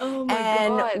bad. Oh my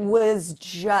God. And was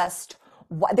just,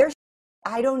 there's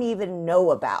I don't even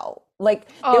know about. Like,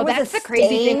 there was that's the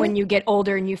crazy thing when you get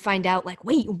older and you find out like,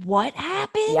 wait, what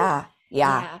happened?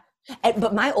 Yeah.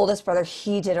 But my oldest brother,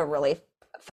 he did a really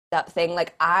up thing.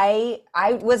 Like I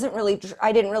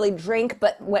didn't really drink,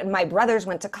 but when my brothers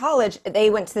went to college, they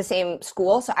went to the same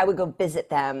school, so I would go visit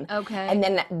them. Okay. And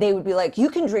then they would be like, you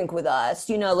can drink with us,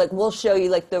 like we'll show you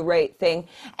like the right thing.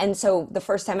 And so the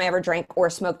first time I ever drank or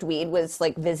smoked weed was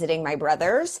like visiting my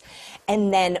brothers.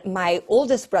 And then my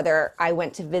oldest brother, I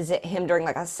went to visit him during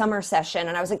like a summer session,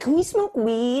 and I was like, can we smoke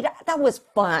weed? That was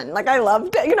fun. Like I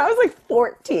loved it. I was like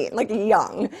 14, like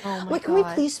young. Oh my like, can we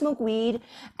please smoke weed?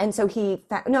 And so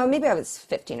maybe I was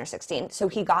 15 or 16. So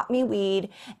he got me weed,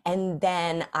 and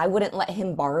then I wouldn't let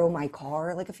him borrow my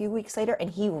car like a few weeks later,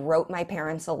 and he wrote my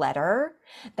parents a letter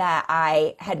that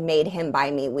I had made him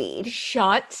buy me weed.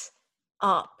 Shut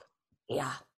up.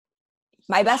 Yeah.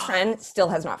 My best friend still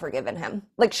has not forgiven him.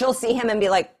 Like, she'll see him and be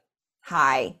like,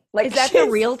 hi. Like, is that the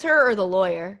realtor or the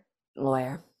lawyer?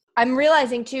 Lawyer. I'm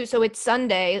realizing too, so it's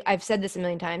Sunday. I've said this a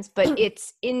million times, but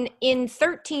it's in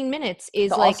 13 minutes is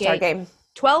the like All-Star game.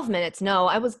 12 minutes. No,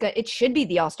 it should be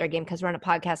the All-Star game because we're on a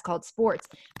podcast called Sports.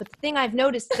 But the thing I've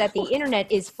noticed that the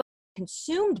internet is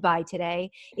consumed by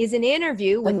today is an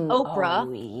interview with Oprah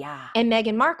and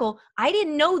Meghan Markle. I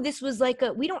didn't know this was like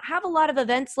we don't have a lot of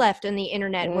events left on the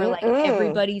internet where like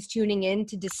everybody's tuning in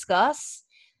to discuss.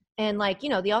 And like,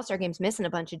 the All-Star game's missing a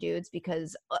bunch of dudes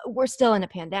because we're still in a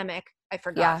pandemic. I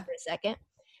forgot for a second.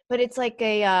 But it's like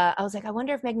I was like, I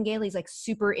wonder if Megan Gailey's like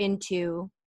super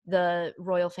into the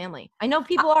royal family. I know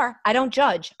people are. I don't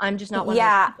judge. I'm just not one of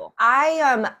those people.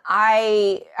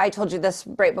 I told you this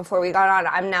right before we got on.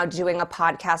 I'm now doing a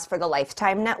podcast for the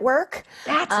Lifetime Network.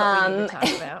 That's what we need to talk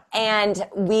about. And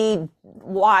we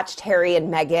watched Harry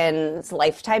and Meghan's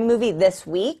Lifetime movie this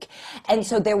week. And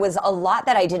so there was a lot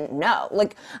that I didn't know.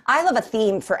 Like, I love a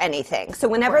theme for anything. So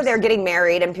whenever they're getting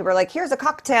married and people are like, here's a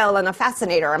cocktail and a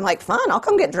fascinator, I'm like, fun, I'll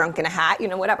come get drunk in a hat,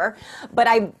 whatever. But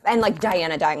like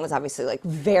Diana dying was obviously like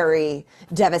very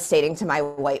devastating to my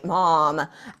white mom.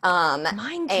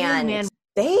 Mine too, and man.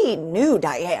 They knew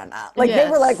Diana. Like, they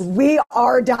were like, we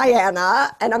are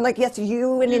Diana. And I'm like, yes,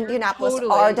 you in Indianapolis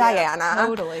are Diana.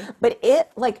 Totally. But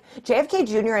JFK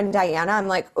Jr. and Diana, I'm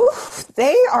like, oof,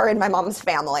 they are in my mom's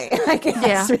family, I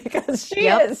guess, because she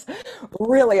is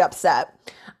really upset.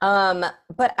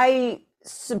 But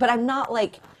I'm not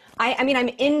like, I mean, I'm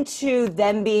into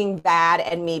them being bad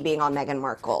and me being on Meghan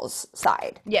Markle's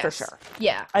side, for sure.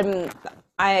 Yeah.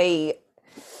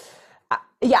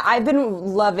 I've been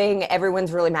loving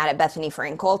everyone's really mad at Bethany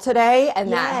Frankel today,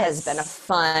 and that has been a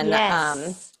fun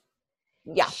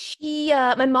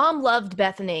Yeah. My mom loved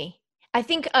Bethany. I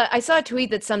think I saw a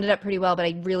tweet that summed it up pretty well, but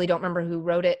I really don't remember who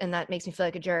wrote it, and that makes me feel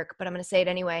like a jerk, but I'm going to say it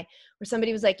anyway, where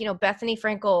somebody was like, Bethany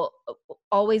Frankel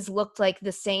always looked like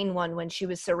the sane one when she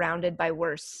was surrounded by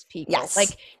worse people. Yes.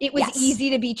 Like, it was easy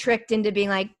to be tricked into being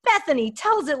like, Bethany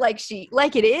tells it like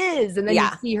it is, and then you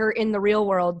see her in the real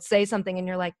world say something, and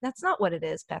you're like, that's not what it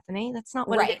is, Bethany. That's not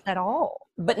what it is at all.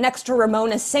 But next to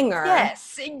Ramona Singer,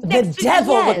 the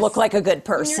devil would look like a good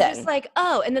person. And you're just like,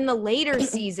 oh, and then the later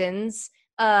seasons,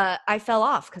 I fell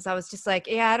off because I was just like,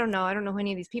 I don't know who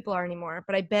any of these people are anymore.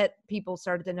 But I bet people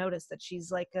started to notice that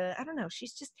she's like, I don't know,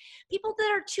 she's just people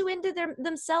that are too into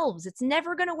themselves. It's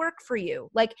never going to work for you.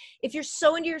 Like, if you're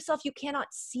so into yourself, you cannot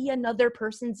see another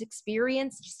person's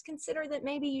experience. Just consider that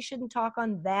maybe you shouldn't talk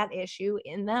on that issue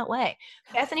in that way.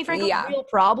 Bethany Frankel's real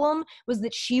problem was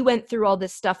that she went through all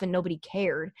this stuff and nobody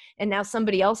cared. And now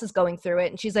somebody else is going through it.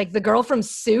 And she's like, the girl from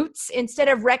Suits, instead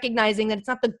of recognizing that it's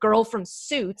not the girl from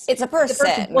Suits. It's a person.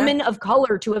 Woman of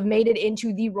color to have made it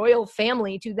into the royal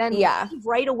family to then leave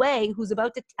right away, who's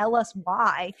about to tell us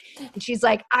why. And she's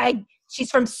like,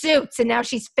 she's from Suits and now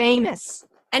she's famous.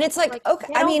 And it's like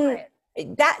okay, I mean,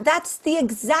 that's the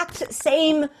exact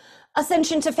same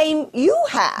ascension to fame you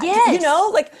had. Yes.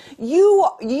 Like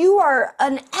you are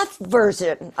an F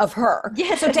version of her.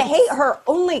 Yes. So to hate her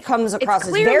only comes across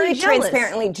as very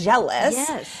transparently jealous.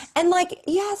 Yes. And like,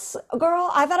 yes,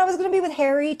 girl, I thought I was going to be with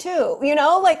Harry too.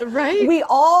 Right. We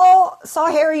all saw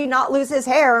Harry not lose his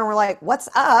hair and we're like, what's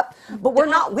up? But we're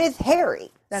not with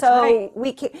Harry. That's right.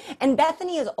 We can, and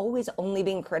Bethany is always only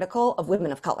being critical of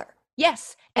women of color.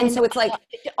 Yes. And so it's like,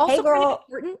 also hey girl,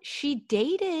 important, she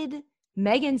dated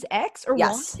Megan's ex or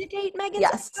wanted to date Megan's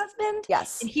ex-husband.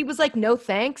 Yes. And he was like, no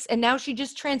thanks. And now she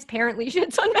just transparently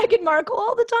shits on Meghan Markle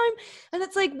all the time. And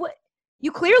it's like, what?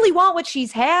 You clearly want what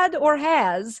she's had or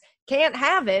has, can't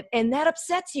have it. And that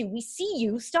upsets you. We see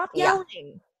you. Stop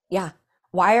yelling. Yeah.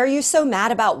 Why are you so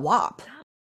mad about WAP?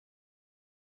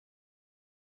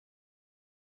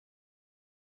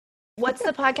 What's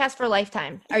the podcast for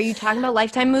Lifetime? Are you talking about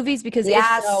Lifetime movies? Because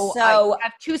so I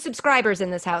have 2 subscribers in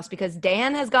this house because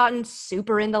Dan has gotten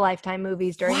super into Lifetime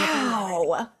movies during the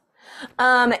pandemic.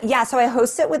 So I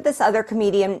host it with this other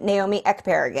comedian, Naomi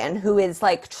Ekperigin, who is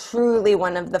like truly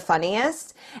one of the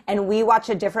funniest. And we watch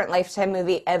a different Lifetime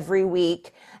movie every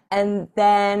week and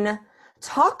then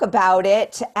talk about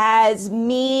it as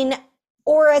mean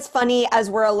or as funny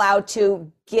as we're allowed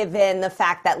to, given the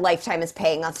fact that Lifetime is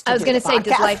paying us to I was going to say,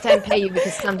 does podcast. Lifetime pay you?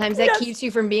 Because sometimes that keeps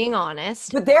you from being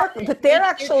honest. But they're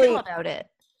actually about it.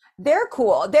 They're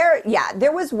cool. There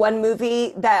was one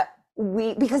movie that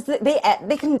because they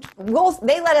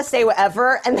let us say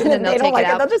whatever and then they don't like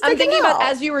it. They'll just I'm thinking it out.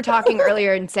 about, as you were talking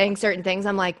earlier and saying certain things,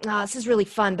 I'm like, this is really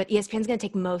fun, but ESPN's going to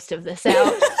take most of this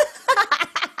out.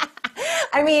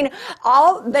 I mean,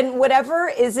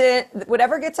 whatever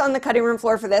gets on the cutting room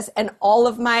floor for this and all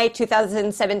of my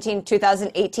 2017,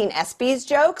 2018 ESPYs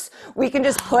jokes, we can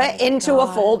just put into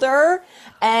a folder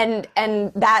and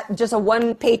that just a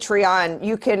one Patreon,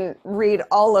 you can read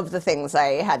all of the things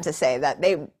I had to say that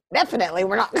they definitely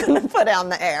were not going to put on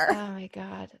the air. Oh my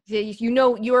God.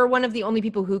 You are one of the only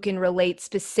people who can relate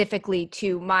specifically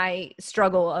to my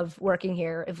struggle of working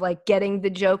here, of like getting the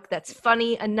joke that's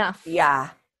funny enough.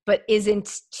 Yeah. But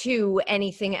isn't to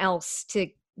anything else to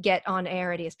get on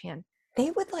air at ESPN.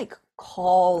 They would like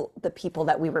call the people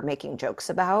that we were making jokes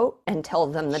about and tell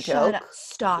them the joke. Up.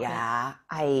 Stop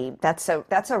it.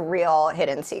 That's a real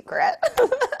hidden secret.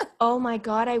 Oh my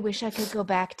God, I wish I could go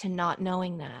back to not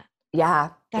knowing that. Yeah.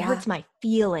 That hurts my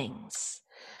feelings.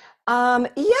 And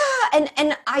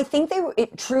I think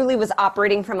it truly was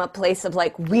operating from a place of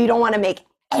like, we don't want to make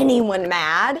anyone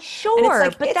mad. Sure,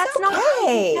 like, but that's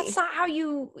okay. not how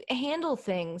you handle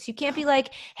things. You can't be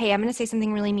like, hey, I'm going to say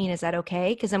something really mean. Is that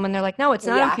okay? Because then when they're like, no, it's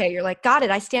not okay. You're like, got it.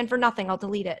 I stand for nothing. I'll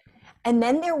delete it. And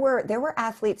then there were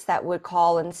athletes that would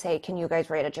call and say, can you guys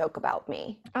write a joke about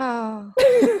me? Oh.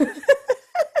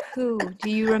 Who? Do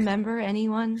you remember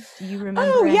anyone? Do you remember?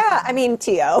 Oh, yeah. I mean,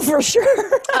 T.O. for sure.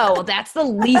 Oh, well, that's the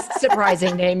least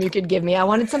surprising name you could give me. I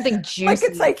wanted something juicy. Like,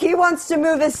 it's like he wants to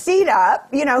move his seat up.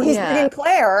 He's being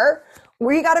Claire.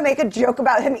 We got to make a joke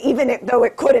about him, even though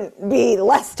it couldn't be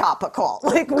less topical.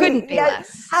 Like, couldn't be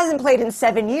less. Hasn't played in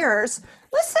 7 years.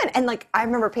 Listen, and like I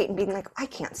remember Peyton being like, I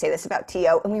can't say this about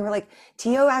T.O. And we were like,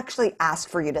 T.O. actually asked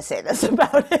for you to say this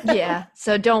about him. Yeah,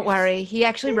 so don't worry. He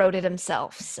actually wrote it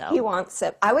himself. So he wants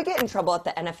it. I would get in trouble at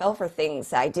the NFL for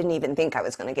things I didn't even think I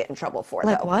was going to get in trouble for.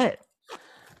 Like though. What?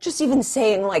 just even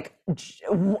saying like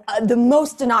the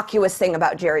most innocuous thing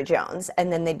about Jerry Jones,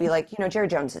 and then they'd be like, Jerry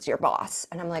Jones is your boss,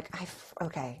 and I'm like,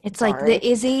 okay. It's sorry. like,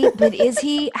 is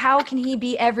he? How can he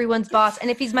be everyone's boss? And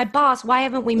if he's my boss, why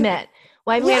haven't we met?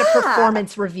 Why haven't we had a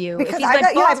performance review? Because if he's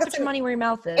my boss, put your money where your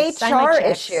mouth is. HR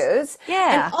issues.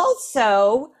 Yeah. And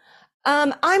also,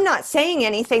 I'm not saying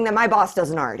anything that my boss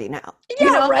doesn't already know.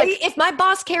 Yeah, right? Like, if my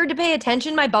boss cared to pay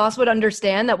attention, my boss would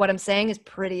understand that what I'm saying is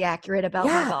pretty accurate about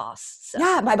my boss. So.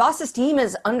 Yeah, my boss's team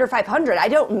is under 500. I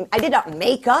did not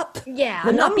make up the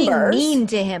I'm not numbers. being mean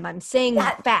to him. I'm saying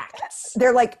facts.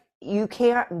 They're like, you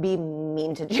can't be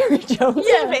mean to Jerry Jones.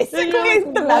 Yeah, basically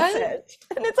the message.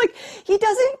 And it's like, he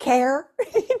doesn't care.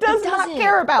 He does not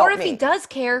care about me. Or if he does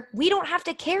care, we don't have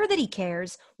to care that he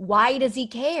cares. Why does he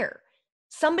care?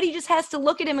 Somebody just has to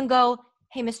look at him and go,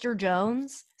 hey, Mr.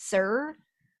 Jones, sir,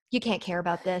 you can't care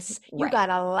about this. You got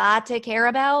a lot to care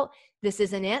about. This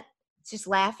isn't it. Just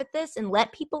laugh at this and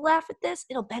let people laugh at this.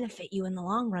 It'll benefit you in the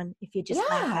long run if you just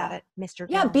laugh at it, Mr. Jones.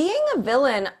 Yeah, being a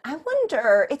villain, I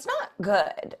wonder, it's not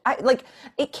good.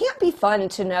 It can't be fun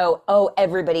to know,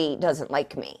 everybody doesn't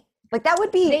like me. Like, that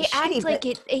would be They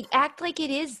act like it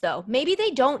is, though. Maybe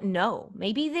they don't know.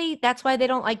 Maybe that's why they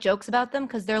don't like jokes about them,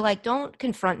 because they're like, don't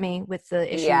confront me with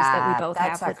the issues that we both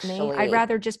have with me. I'd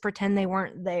rather just pretend they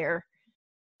weren't there.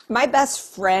 My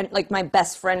best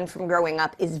friend from growing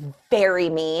up is very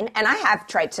mean, and I have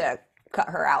tried to cut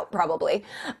her out probably.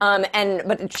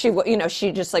 But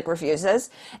she just like refuses,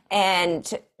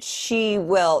 and she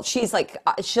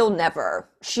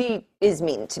is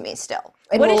mean to me still.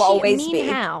 And what will does she always mean? Be.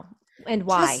 How and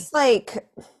why? Just like,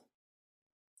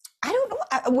 I don't know.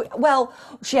 Well,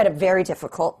 she had a very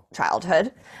difficult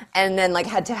childhood, and then like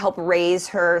had to help raise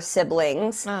her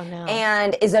siblings. Oh no!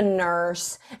 And is a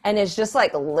nurse, and is just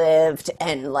like lived,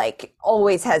 and like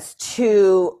always has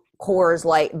 2 Coors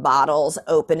Light bottles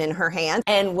open in her hand,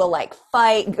 and will like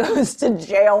fight, goes to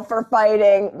jail for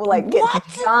fighting, will like get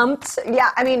jumped. Yeah,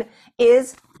 I mean,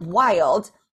 is wild.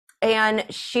 And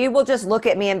she will just look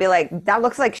at me and be like, that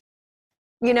looks like,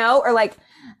 or like,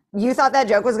 you thought that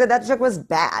joke was good. That joke was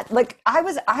bad. Like I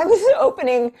was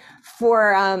opening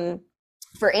for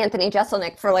Anthony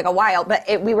Jeselnik for like a while, but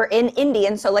we were in Indy,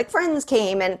 and so like friends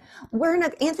came, and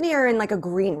Anthony are in like a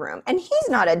green room, and he's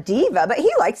not a diva, but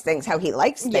he likes things how he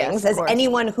likes things, as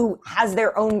anyone who has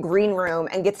their own green room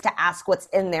and gets to ask what's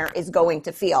in there is going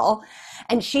to feel.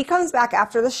 And she comes back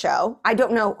after the show. I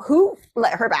don't know who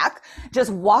let her back.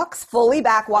 Just walks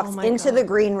into the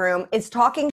green room, is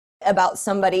talking about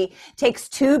somebody, takes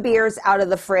 2 beers out of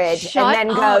the fridge, and then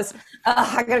goes,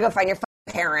 I gotta go find your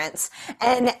parents.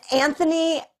 And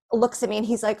Anthony looks at me and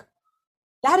he's like,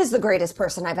 that is the greatest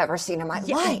person I've ever seen in my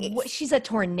life. She's a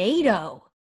tornado.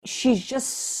 She's just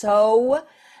so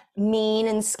mean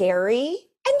and scary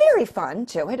and very fun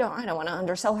too. I don't want to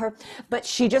undersell her, but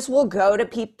she just will go to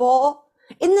people.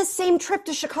 In the same trip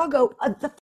to Chicago,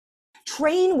 the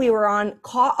train we were on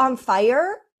caught on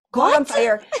fire,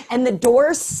 and the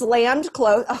doors slammed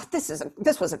closed. Oh,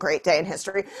 this was a great day in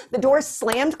history. The doors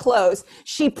slammed closed.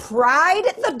 She pried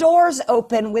the doors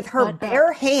open with her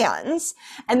bare hands,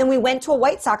 and then we went to a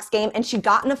White Sox game, and she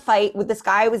got in a fight with this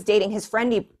guy I was dating, his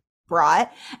friend he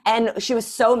brought, and she was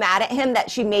so mad at him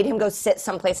that she made him go sit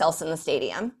someplace else in the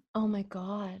stadium. Oh my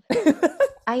God.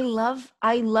 I love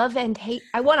and hate.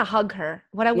 I want to hug her.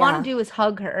 What I want to do is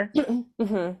hug her.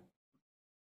 Mm-hmm.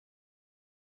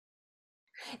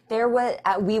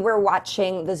 We were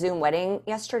watching the Zoom wedding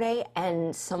yesterday,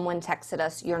 and someone texted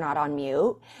us, "You're not on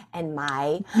mute," and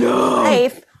my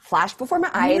life flashed before my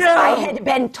eyes. No. I had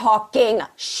been talking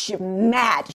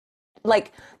mad,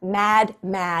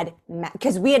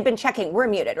 because we had been checking. We're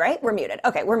muted, right? We're muted.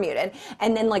 Okay, we're muted.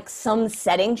 And then like some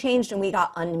setting changed, and we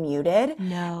got unmuted.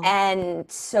 No. And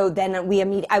so then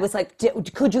I was like,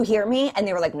 "Could you hear me?" And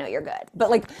they were like, "No, you're good." But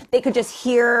like they could just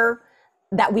hear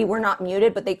that we were not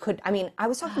muted, but they could. I mean, I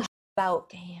was talking about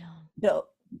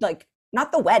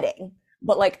not the wedding,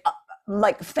 but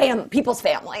people's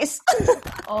families.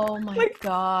 Oh my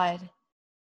God.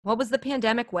 What was the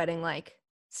pandemic wedding like?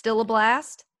 Still a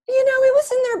blast? It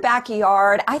was in their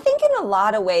backyard. I think in a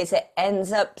lot of ways it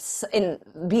ends up in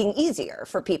being easier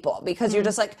for people, because you're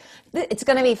just like, it's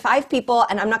going to be 5 people,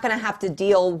 and I'm not going to have to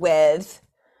deal with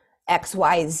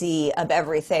XYZ of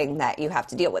everything that you have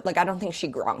to deal with. Like, I don't think she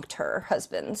gronked her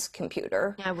husband's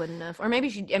computer. I wouldn't have. Or maybe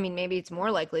maybe it's more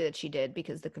likely that she did,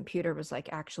 because the computer was like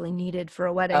actually needed for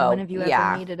a wedding. When have you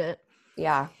ever needed it?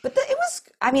 Yeah. But it was,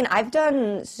 I've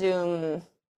done Zoom.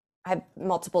 I have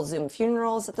multiple Zoom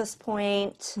funerals at this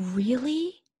point.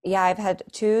 Really? Yeah, I've had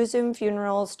 2 Zoom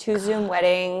funerals, 2 Zoom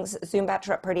weddings, Zoom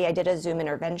bachelorette party. I did a Zoom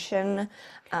intervention.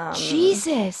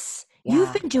 Jesus.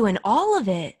 You've been doing all of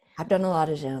it. I've done a lot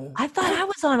of Zoom. I thought I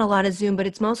was on a lot of Zoom, but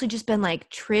it's mostly just been like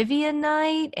trivia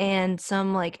night and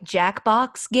some like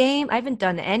Jackbox game. I haven't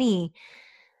done any.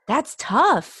 That's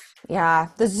tough. Yeah.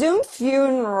 The Zoom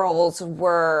funerals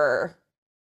were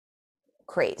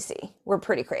crazy. Were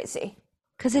pretty crazy.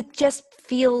 Because it just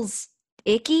feels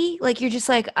icky. Like you're just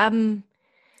like,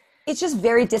 it's just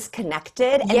very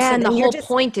disconnected. And the whole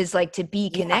point is like to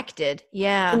be connected.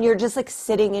 Yeah. And you're just like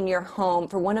sitting in your home.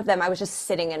 For one of them, I was just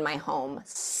sitting in my home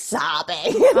sobbing.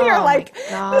 And you're like, this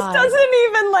doesn't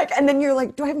even like, and then you're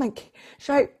like,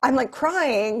 I'm like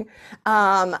crying.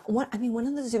 One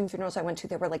of the Zoom funerals I went to,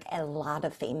 there were like a lot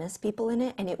of famous people in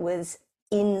it, and it was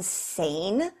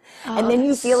insane. And then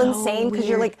you feel insane because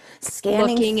you're like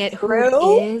scanning looking at through,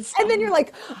 who it is. And then you're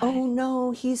like, oh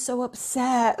no, he's so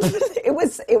upset.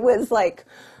 It was like,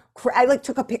 I like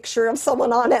took a picture of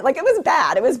someone on it. Like it was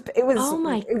bad. It was oh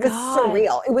my it was God.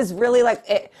 surreal. It was really like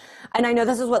it. And I know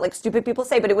this is what like stupid people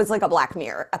say, but it was like a Black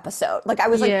Mirror episode. Like I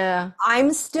was like,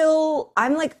 I'm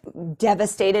like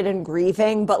devastated and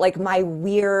grieving, but like my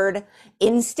weird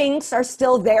instincts are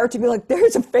still there to be like,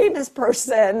 there's a famous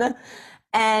person.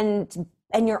 And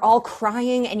you're all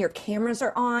crying and your cameras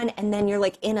are on, and then you're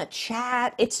like in a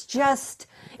chat. It's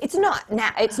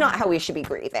not how we should be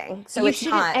grieving. So you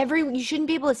shouldn't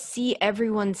be able to see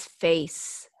everyone's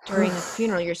face during a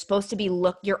funeral. You're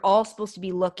all supposed to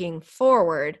be looking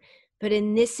forward, but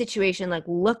in this situation, like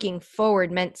looking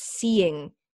forward meant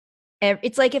seeing.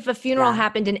 It's like if a funeral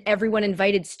happened and everyone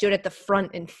invited stood at the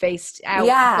front and faced out.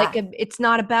 Yeah. Like it's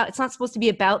not supposed to be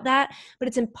about that, but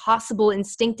it's impossible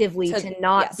instinctively to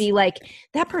not be like,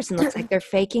 that person looks like they're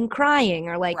faking crying,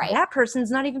 or like that person's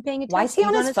not even paying attention. Why is he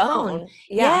on his phone?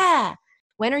 Yeah.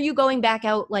 When are you going back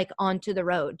out like onto the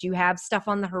road? Do you have stuff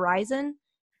on the horizon?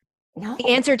 No. The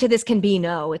answer to this can be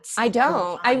no. I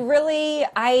don't. I've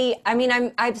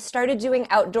started doing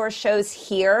outdoor shows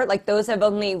here. Like those have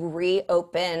only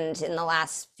reopened in the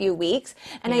last few weeks.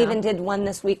 And I even did one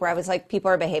this week where I was like,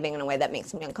 people are behaving in a way that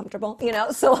makes me uncomfortable,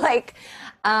 So like,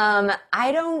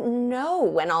 I don't know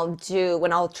when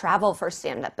I'll travel for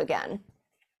stand-up again.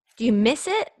 Do you miss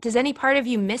it? Does any part of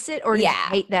you miss it, or do you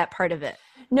hate that part of it?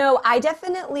 No, I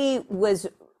definitely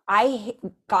I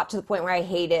got to the point where I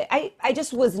hate it. I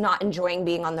just was not enjoying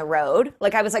being on the road.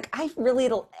 Like I was like, I really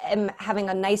am having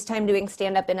a nice time doing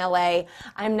stand-up in LA.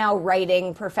 I'm now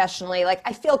writing professionally. Like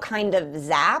I feel kind of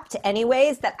zapped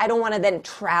anyways, that I don't want to then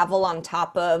travel on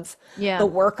top of the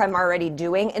work I'm already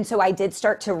doing. And so I did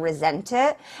start to resent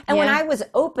it. And when I was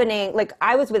opening, like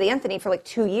I was with Anthony for like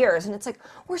 2 years, and it's like,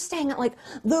 we're staying at like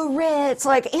the Ritz,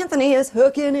 like Anthony is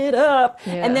hooking it up.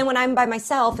 Yeah. And then when I'm by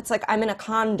myself, it's like I'm in a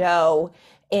condo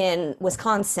in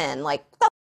Wisconsin, like,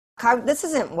 this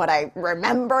isn't what I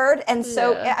remembered. And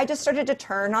so I just started to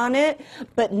turn on it.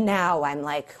 But now I'm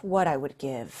like, what I would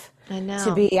give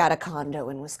to be at a condo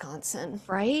in Wisconsin.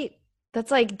 Right?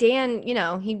 That's like Dan,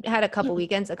 he had a couple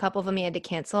weekends, a couple of them he had to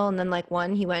cancel. And then like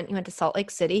one, he went to Salt Lake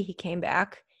City. He came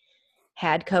back,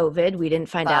 had COVID. We didn't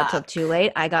find out till too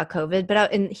late. I got COVID,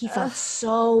 and he felt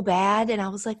so bad. And I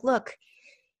was like, look,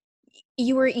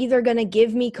 you were either going to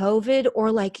give me COVID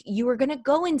or like you were going to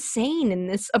go insane in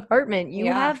this apartment.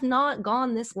 You have not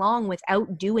gone this long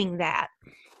without doing that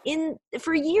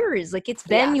for years. Like it's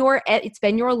been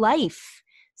your life.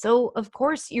 So of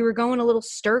course you were going a little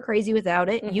stir crazy without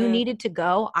it. Mm-hmm. You needed to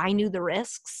go. I knew the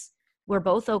risks. We're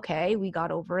both okay. We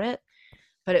got over it.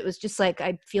 But it was just like,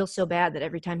 I feel so bad that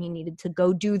every time he needed to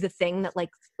go do the thing that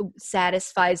like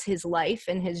satisfies his life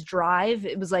and his drive,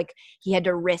 it was like he had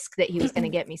to risk that he was going to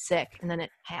get me sick. And then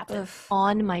it happened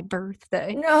on my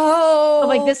birthday. No. So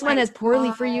like this went as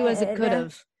poorly for you as it could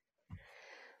have.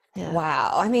 Yeah.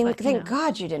 Wow. I mean, thank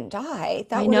God you didn't die.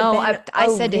 I know.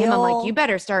 I said to him, I'm like, you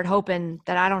better start hoping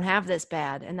that I don't have this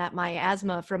bad and that my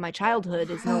asthma from my childhood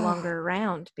is no longer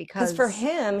around, because for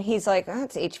him, he's like,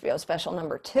 that's HBO special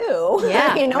number 2.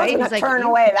 Yeah. He's going to turn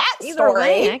away that story.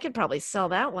 Way, I could probably sell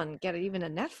that one, get it even to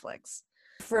Netflix.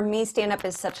 For me, stand-up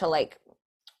is such a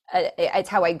it's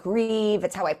how I grieve,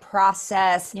 it's how I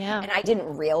process. Yeah. And I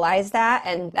didn't realize that,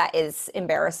 and that is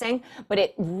embarrassing, but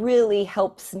it really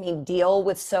helps me deal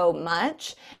with so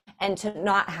much. And to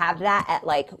not have that at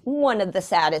like one of the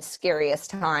saddest, scariest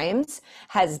times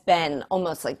has been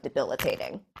almost like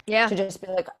debilitating. Yeah. To just be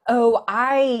like, oh,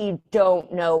 I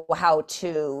don't know how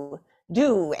to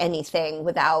do anything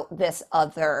without this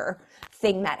other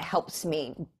thing that helps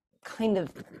me kind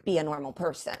of be a normal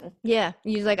person. Yeah.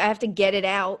 You're like, I have to get it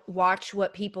out, watch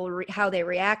what people, how they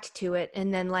react to it.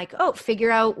 And then like,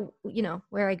 figure out,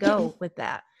 where I go with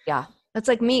that. Yeah. That's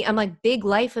like me. I'm like, big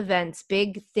life events,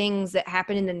 big things that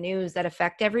happen in the news that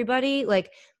affect everybody.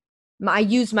 Like I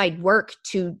use my work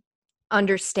to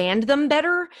understand them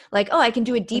better. Like, oh, I can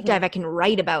do a deep dive. I can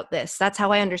write about this. That's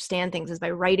how I understand things, is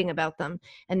by writing about them.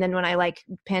 And then when I like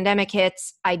pandemic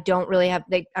hits, I don't have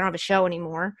a show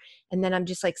anymore. And then I'm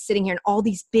just like sitting here and all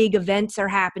these big events are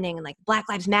happening and like Black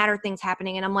Lives Matter things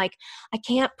happening. And I'm like, I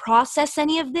can't process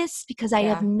any of this because I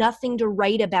have nothing to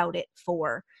write about it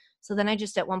for. So then I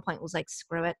just at one point was like,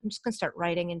 screw it. I'm just going to start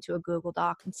writing into a Google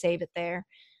Doc and save it there.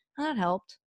 And that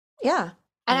helped. Yeah.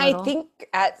 And I think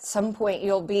at some point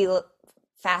you'll be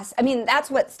fast. I mean, that's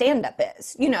what stand-up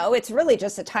is. You know, it's really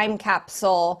just a time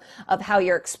capsule of how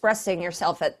you're expressing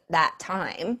yourself at that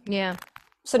time. Yeah.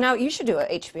 So now you should do an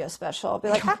HBO special. I'll be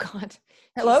like, oh God.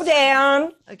 Hello,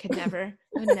 Dan. I could never.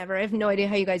 I have no idea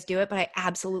how you guys do it, but I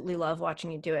absolutely love watching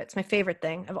you do it. It's my favorite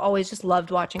thing. I've always just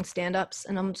loved watching stand-ups,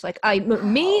 and I'm just like,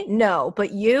 me? No,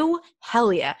 but you?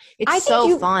 Hell yeah. It's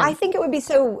so fun. I think it would be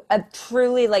so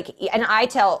truly like, and I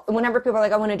tell, whenever people are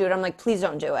like, I want to do it, I'm like, please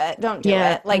don't do it. Don't do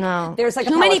it. Like, there's like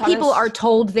too many people are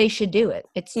told they should do it.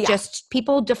 It's just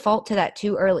people default to that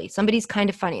too early. Somebody's kind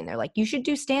of funny, and they're like, you should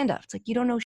do stand-up. It's like, you don't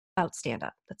know about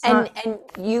stand-up. And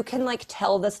you can like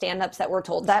tell the stand-ups that we're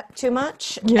told that too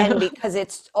much. And because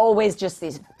it's always just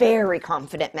these very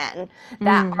confident men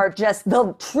that are just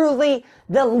the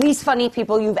least funny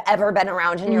people you've ever been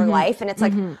around in your life. And it's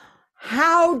like,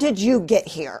 how did you get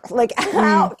here? Like,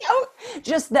 how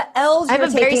just the L's I you're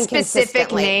have a very taking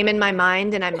specific name in my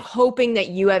mind, and I'm hoping that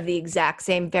you have the exact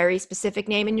same very specific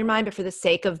name in your mind, but for the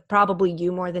sake of probably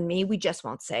you more than me, we just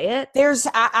won't say it.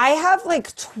 I have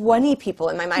like 20 people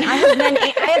in my mind. I have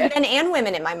men and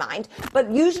women in my mind,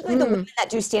 but usually the women that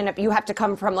do stand up, you have to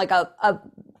come from like a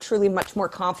truly much more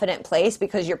confident place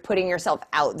because you're putting yourself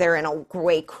out there in a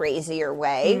way crazier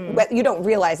way. But you don't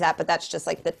realize that, but that's just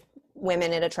like the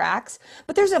women it attracts.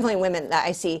 But there's definitely women that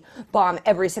I see bomb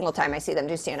every single time I see them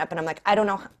do stand up, and I'm like, I don't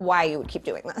know why you would keep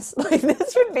doing this. Like,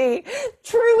 this would be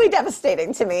truly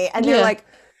devastating to me. And you're like,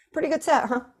 pretty good set,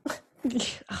 huh?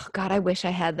 Oh God, I wish I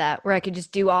had that where I could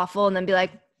just do awful and then be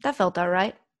like, that felt all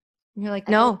right. And you're like,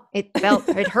 no, it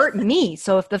hurt me.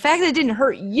 So if the fact that it didn't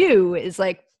hurt you is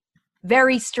like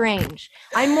very strange.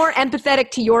 I'm more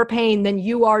empathetic to your pain than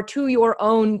you are to your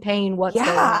own pain. What's going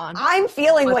on? I'm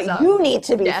feeling what you need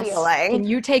to be feeling. Can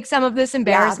you take some of this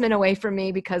embarrassment away from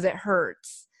me because it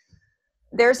hurts?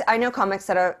 I know comics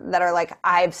that are like,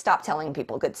 I've stopped telling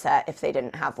people good set if they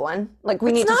didn't have one. Like,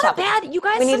 we need to stop. It's not bad. You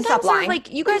guys sometimes are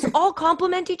like, you guys all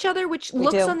compliment each other, which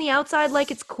looks on the outside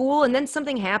like it's cool, and then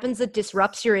something happens that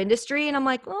disrupts your industry, and I'm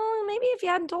like, oh, maybe if you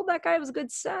hadn't told that guy it was a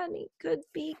good set, he could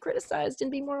be criticized and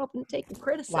be more open to taking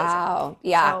criticism. Wow.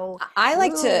 Yeah. So,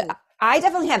 I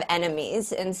definitely have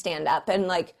enemies in stand-up, and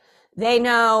like, they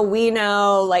know, we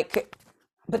know, like,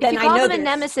 but then if you call them a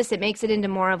nemesis, it makes it into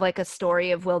more of like a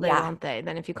story of will they, won't they,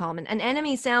 than if you call them an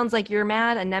enemy. Sounds like you're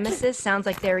mad. A nemesis sounds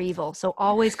like they're evil. So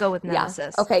always go with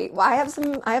nemesis. Yeah. Okay. Well, I have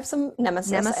some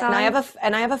nemesis, and I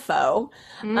have a foe.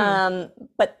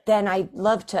 But then I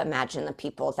love to imagine the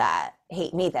people that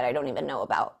hate me that I don't even know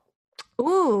about.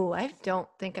 Ooh, I don't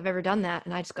think I've ever done that,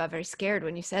 and I just got very scared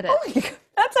when you said it. Oh,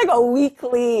 that's like a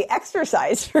weekly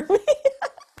exercise for me.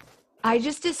 I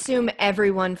just assume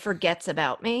everyone forgets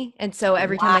about me. And so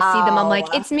every time I see them, I'm like,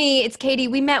 it's me, it's Katie.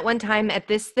 We met one time at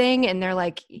this thing. And they're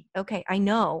like, okay, I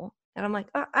know. And I'm like,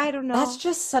 I don't know. That's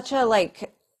just such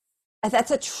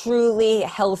that's a truly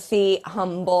healthy,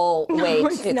 humble way to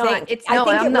think.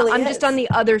 I'm just on the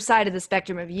other side of the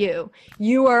spectrum of you.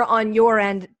 You are on your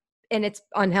end, and it's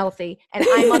unhealthy, and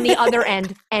I'm on the other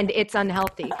end, and it's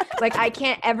unhealthy. Like, I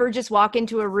can't ever just walk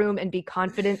into a room and be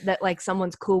confident that like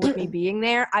someone's cool with me being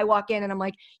there. I walk in and I'm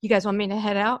like, you guys want me to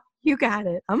head out? You got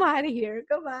it. I'm out of here.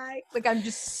 Goodbye. Like, I'm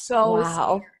just so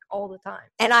scared all the time.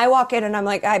 And I walk in and I'm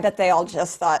like, I bet they all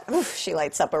just thought, oof, she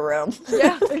lights up a room.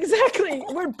 Yeah, exactly.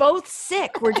 We're both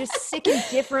sick. We're just sick in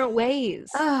different ways.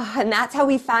 And that's how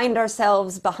we find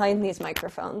ourselves behind these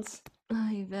microphones.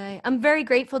 I'm very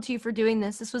grateful to you for doing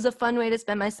this. This was a fun way to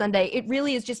spend my Sunday. It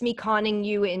really is just me conning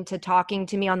you into talking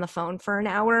to me on the phone for an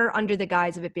hour under the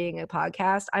guise of it being a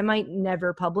podcast. I might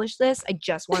never publish this. I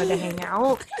just wanted to hang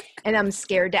out, and I'm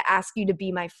scared to ask you to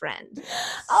be my friend.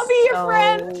 I'll be your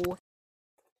friend.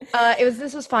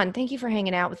 This was fun. Thank you for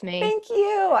hanging out with me. Thank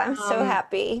you. I'm so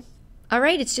happy. All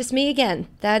right, it's just me again.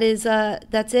 That's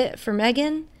it for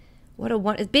Megan.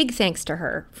 A big thanks to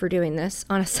her for doing this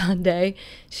on a Sunday.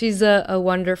 She's a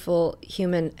wonderful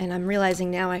human, and I'm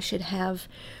realizing now I should have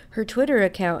her Twitter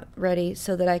account ready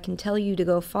so that I can tell you to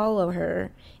go follow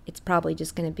her. It's probably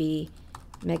just going to be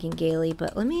Megan Gailey,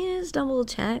 but let me just double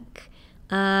check.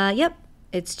 Yep,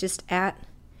 it's just at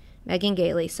Megan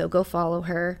Gailey, so go follow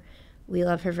her. We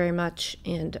love her very much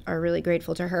and are really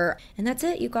grateful to her. And that's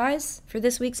it, you guys, for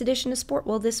this week's edition of Sport.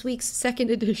 Well, this week's second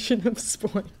edition of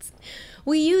Sports.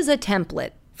 We use a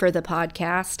template for the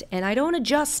podcast, and I don't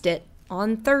adjust it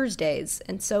on Thursdays.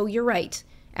 And so you're right.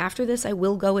 After this, I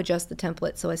will go adjust the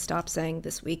template so I stop saying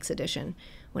this week's edition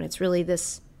when it's really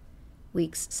this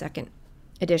week's second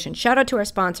edition. Shout out to our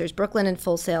sponsors, Brooklyn and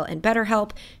Full Sail and BetterHelp.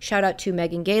 Shout out to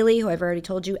Megan Gailey, who I've already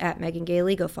told you, at Megan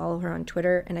Gailey. Go follow her on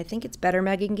Twitter. And I think it's Better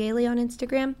Megan Gailey on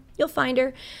Instagram. You'll find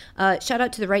her. Shout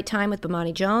out to The Right Time with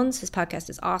Bomani Jones. His podcast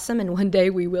is awesome, and one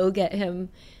day we will get him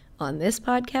on this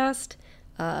podcast.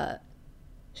 Shout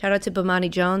out to Bomani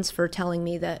Jones for telling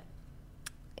me that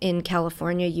in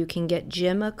California you can get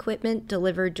gym equipment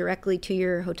delivered directly to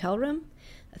your hotel room,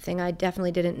 a thing I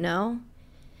definitely didn't know.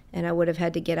 And I would have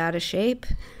had to get out of shape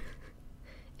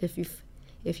if you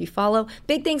follow.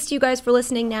 Big thanks to you guys for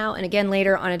listening now and again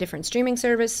later on a different streaming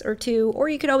service or two. Or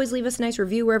you could always leave us a nice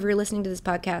review wherever you're listening to this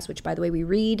podcast, which, by the way, we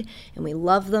read and we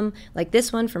love them. Like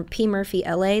this one from P. Murphy,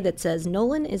 LA, that says,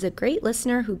 Nolan is a great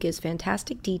listener who gives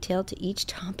fantastic detail to each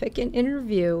topic and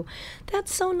interview.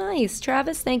 That's so nice.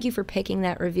 Travis, thank you for picking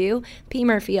that review. P.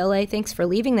 Murphy, LA, thanks for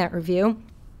leaving that review.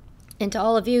 And to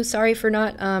all of you, sorry for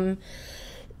not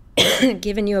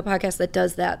giving you a podcast that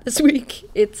does that this week.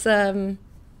 It's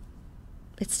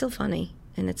still funny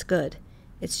and it's good.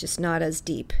 It's just not as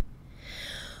deep.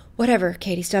 Whatever,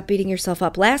 Katie, stop beating yourself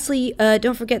up. Lastly,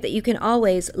 don't forget that you can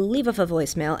always leave us a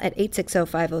voicemail at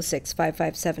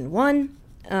 860-506-5571.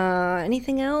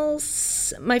 Anything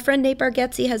else? My friend Nate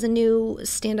Bargatze has a new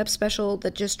stand-up special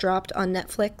that just dropped on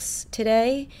Netflix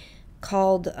today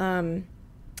called, I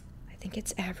think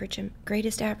it's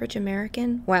Greatest Average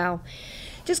American. Wow.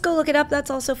 Just go look it up. That's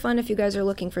also fun if you guys are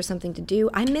looking for something to do.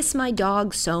 I miss my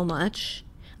dog so much.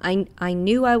 I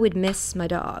knew I would miss my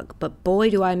dog, but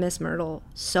boy, do I miss Myrtle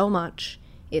so much.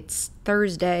 It's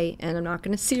Thursday, and I'm not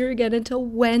going to see her again until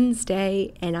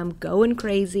Wednesday, and I'm going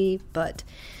crazy, but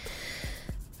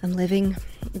I'm living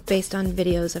based on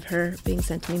videos of her being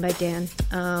sent to me by Dan.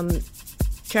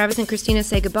 Travis and Christina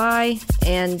say goodbye,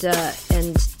 and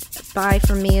bye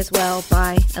from me as well.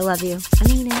 Bye. I love you. I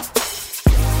mean it.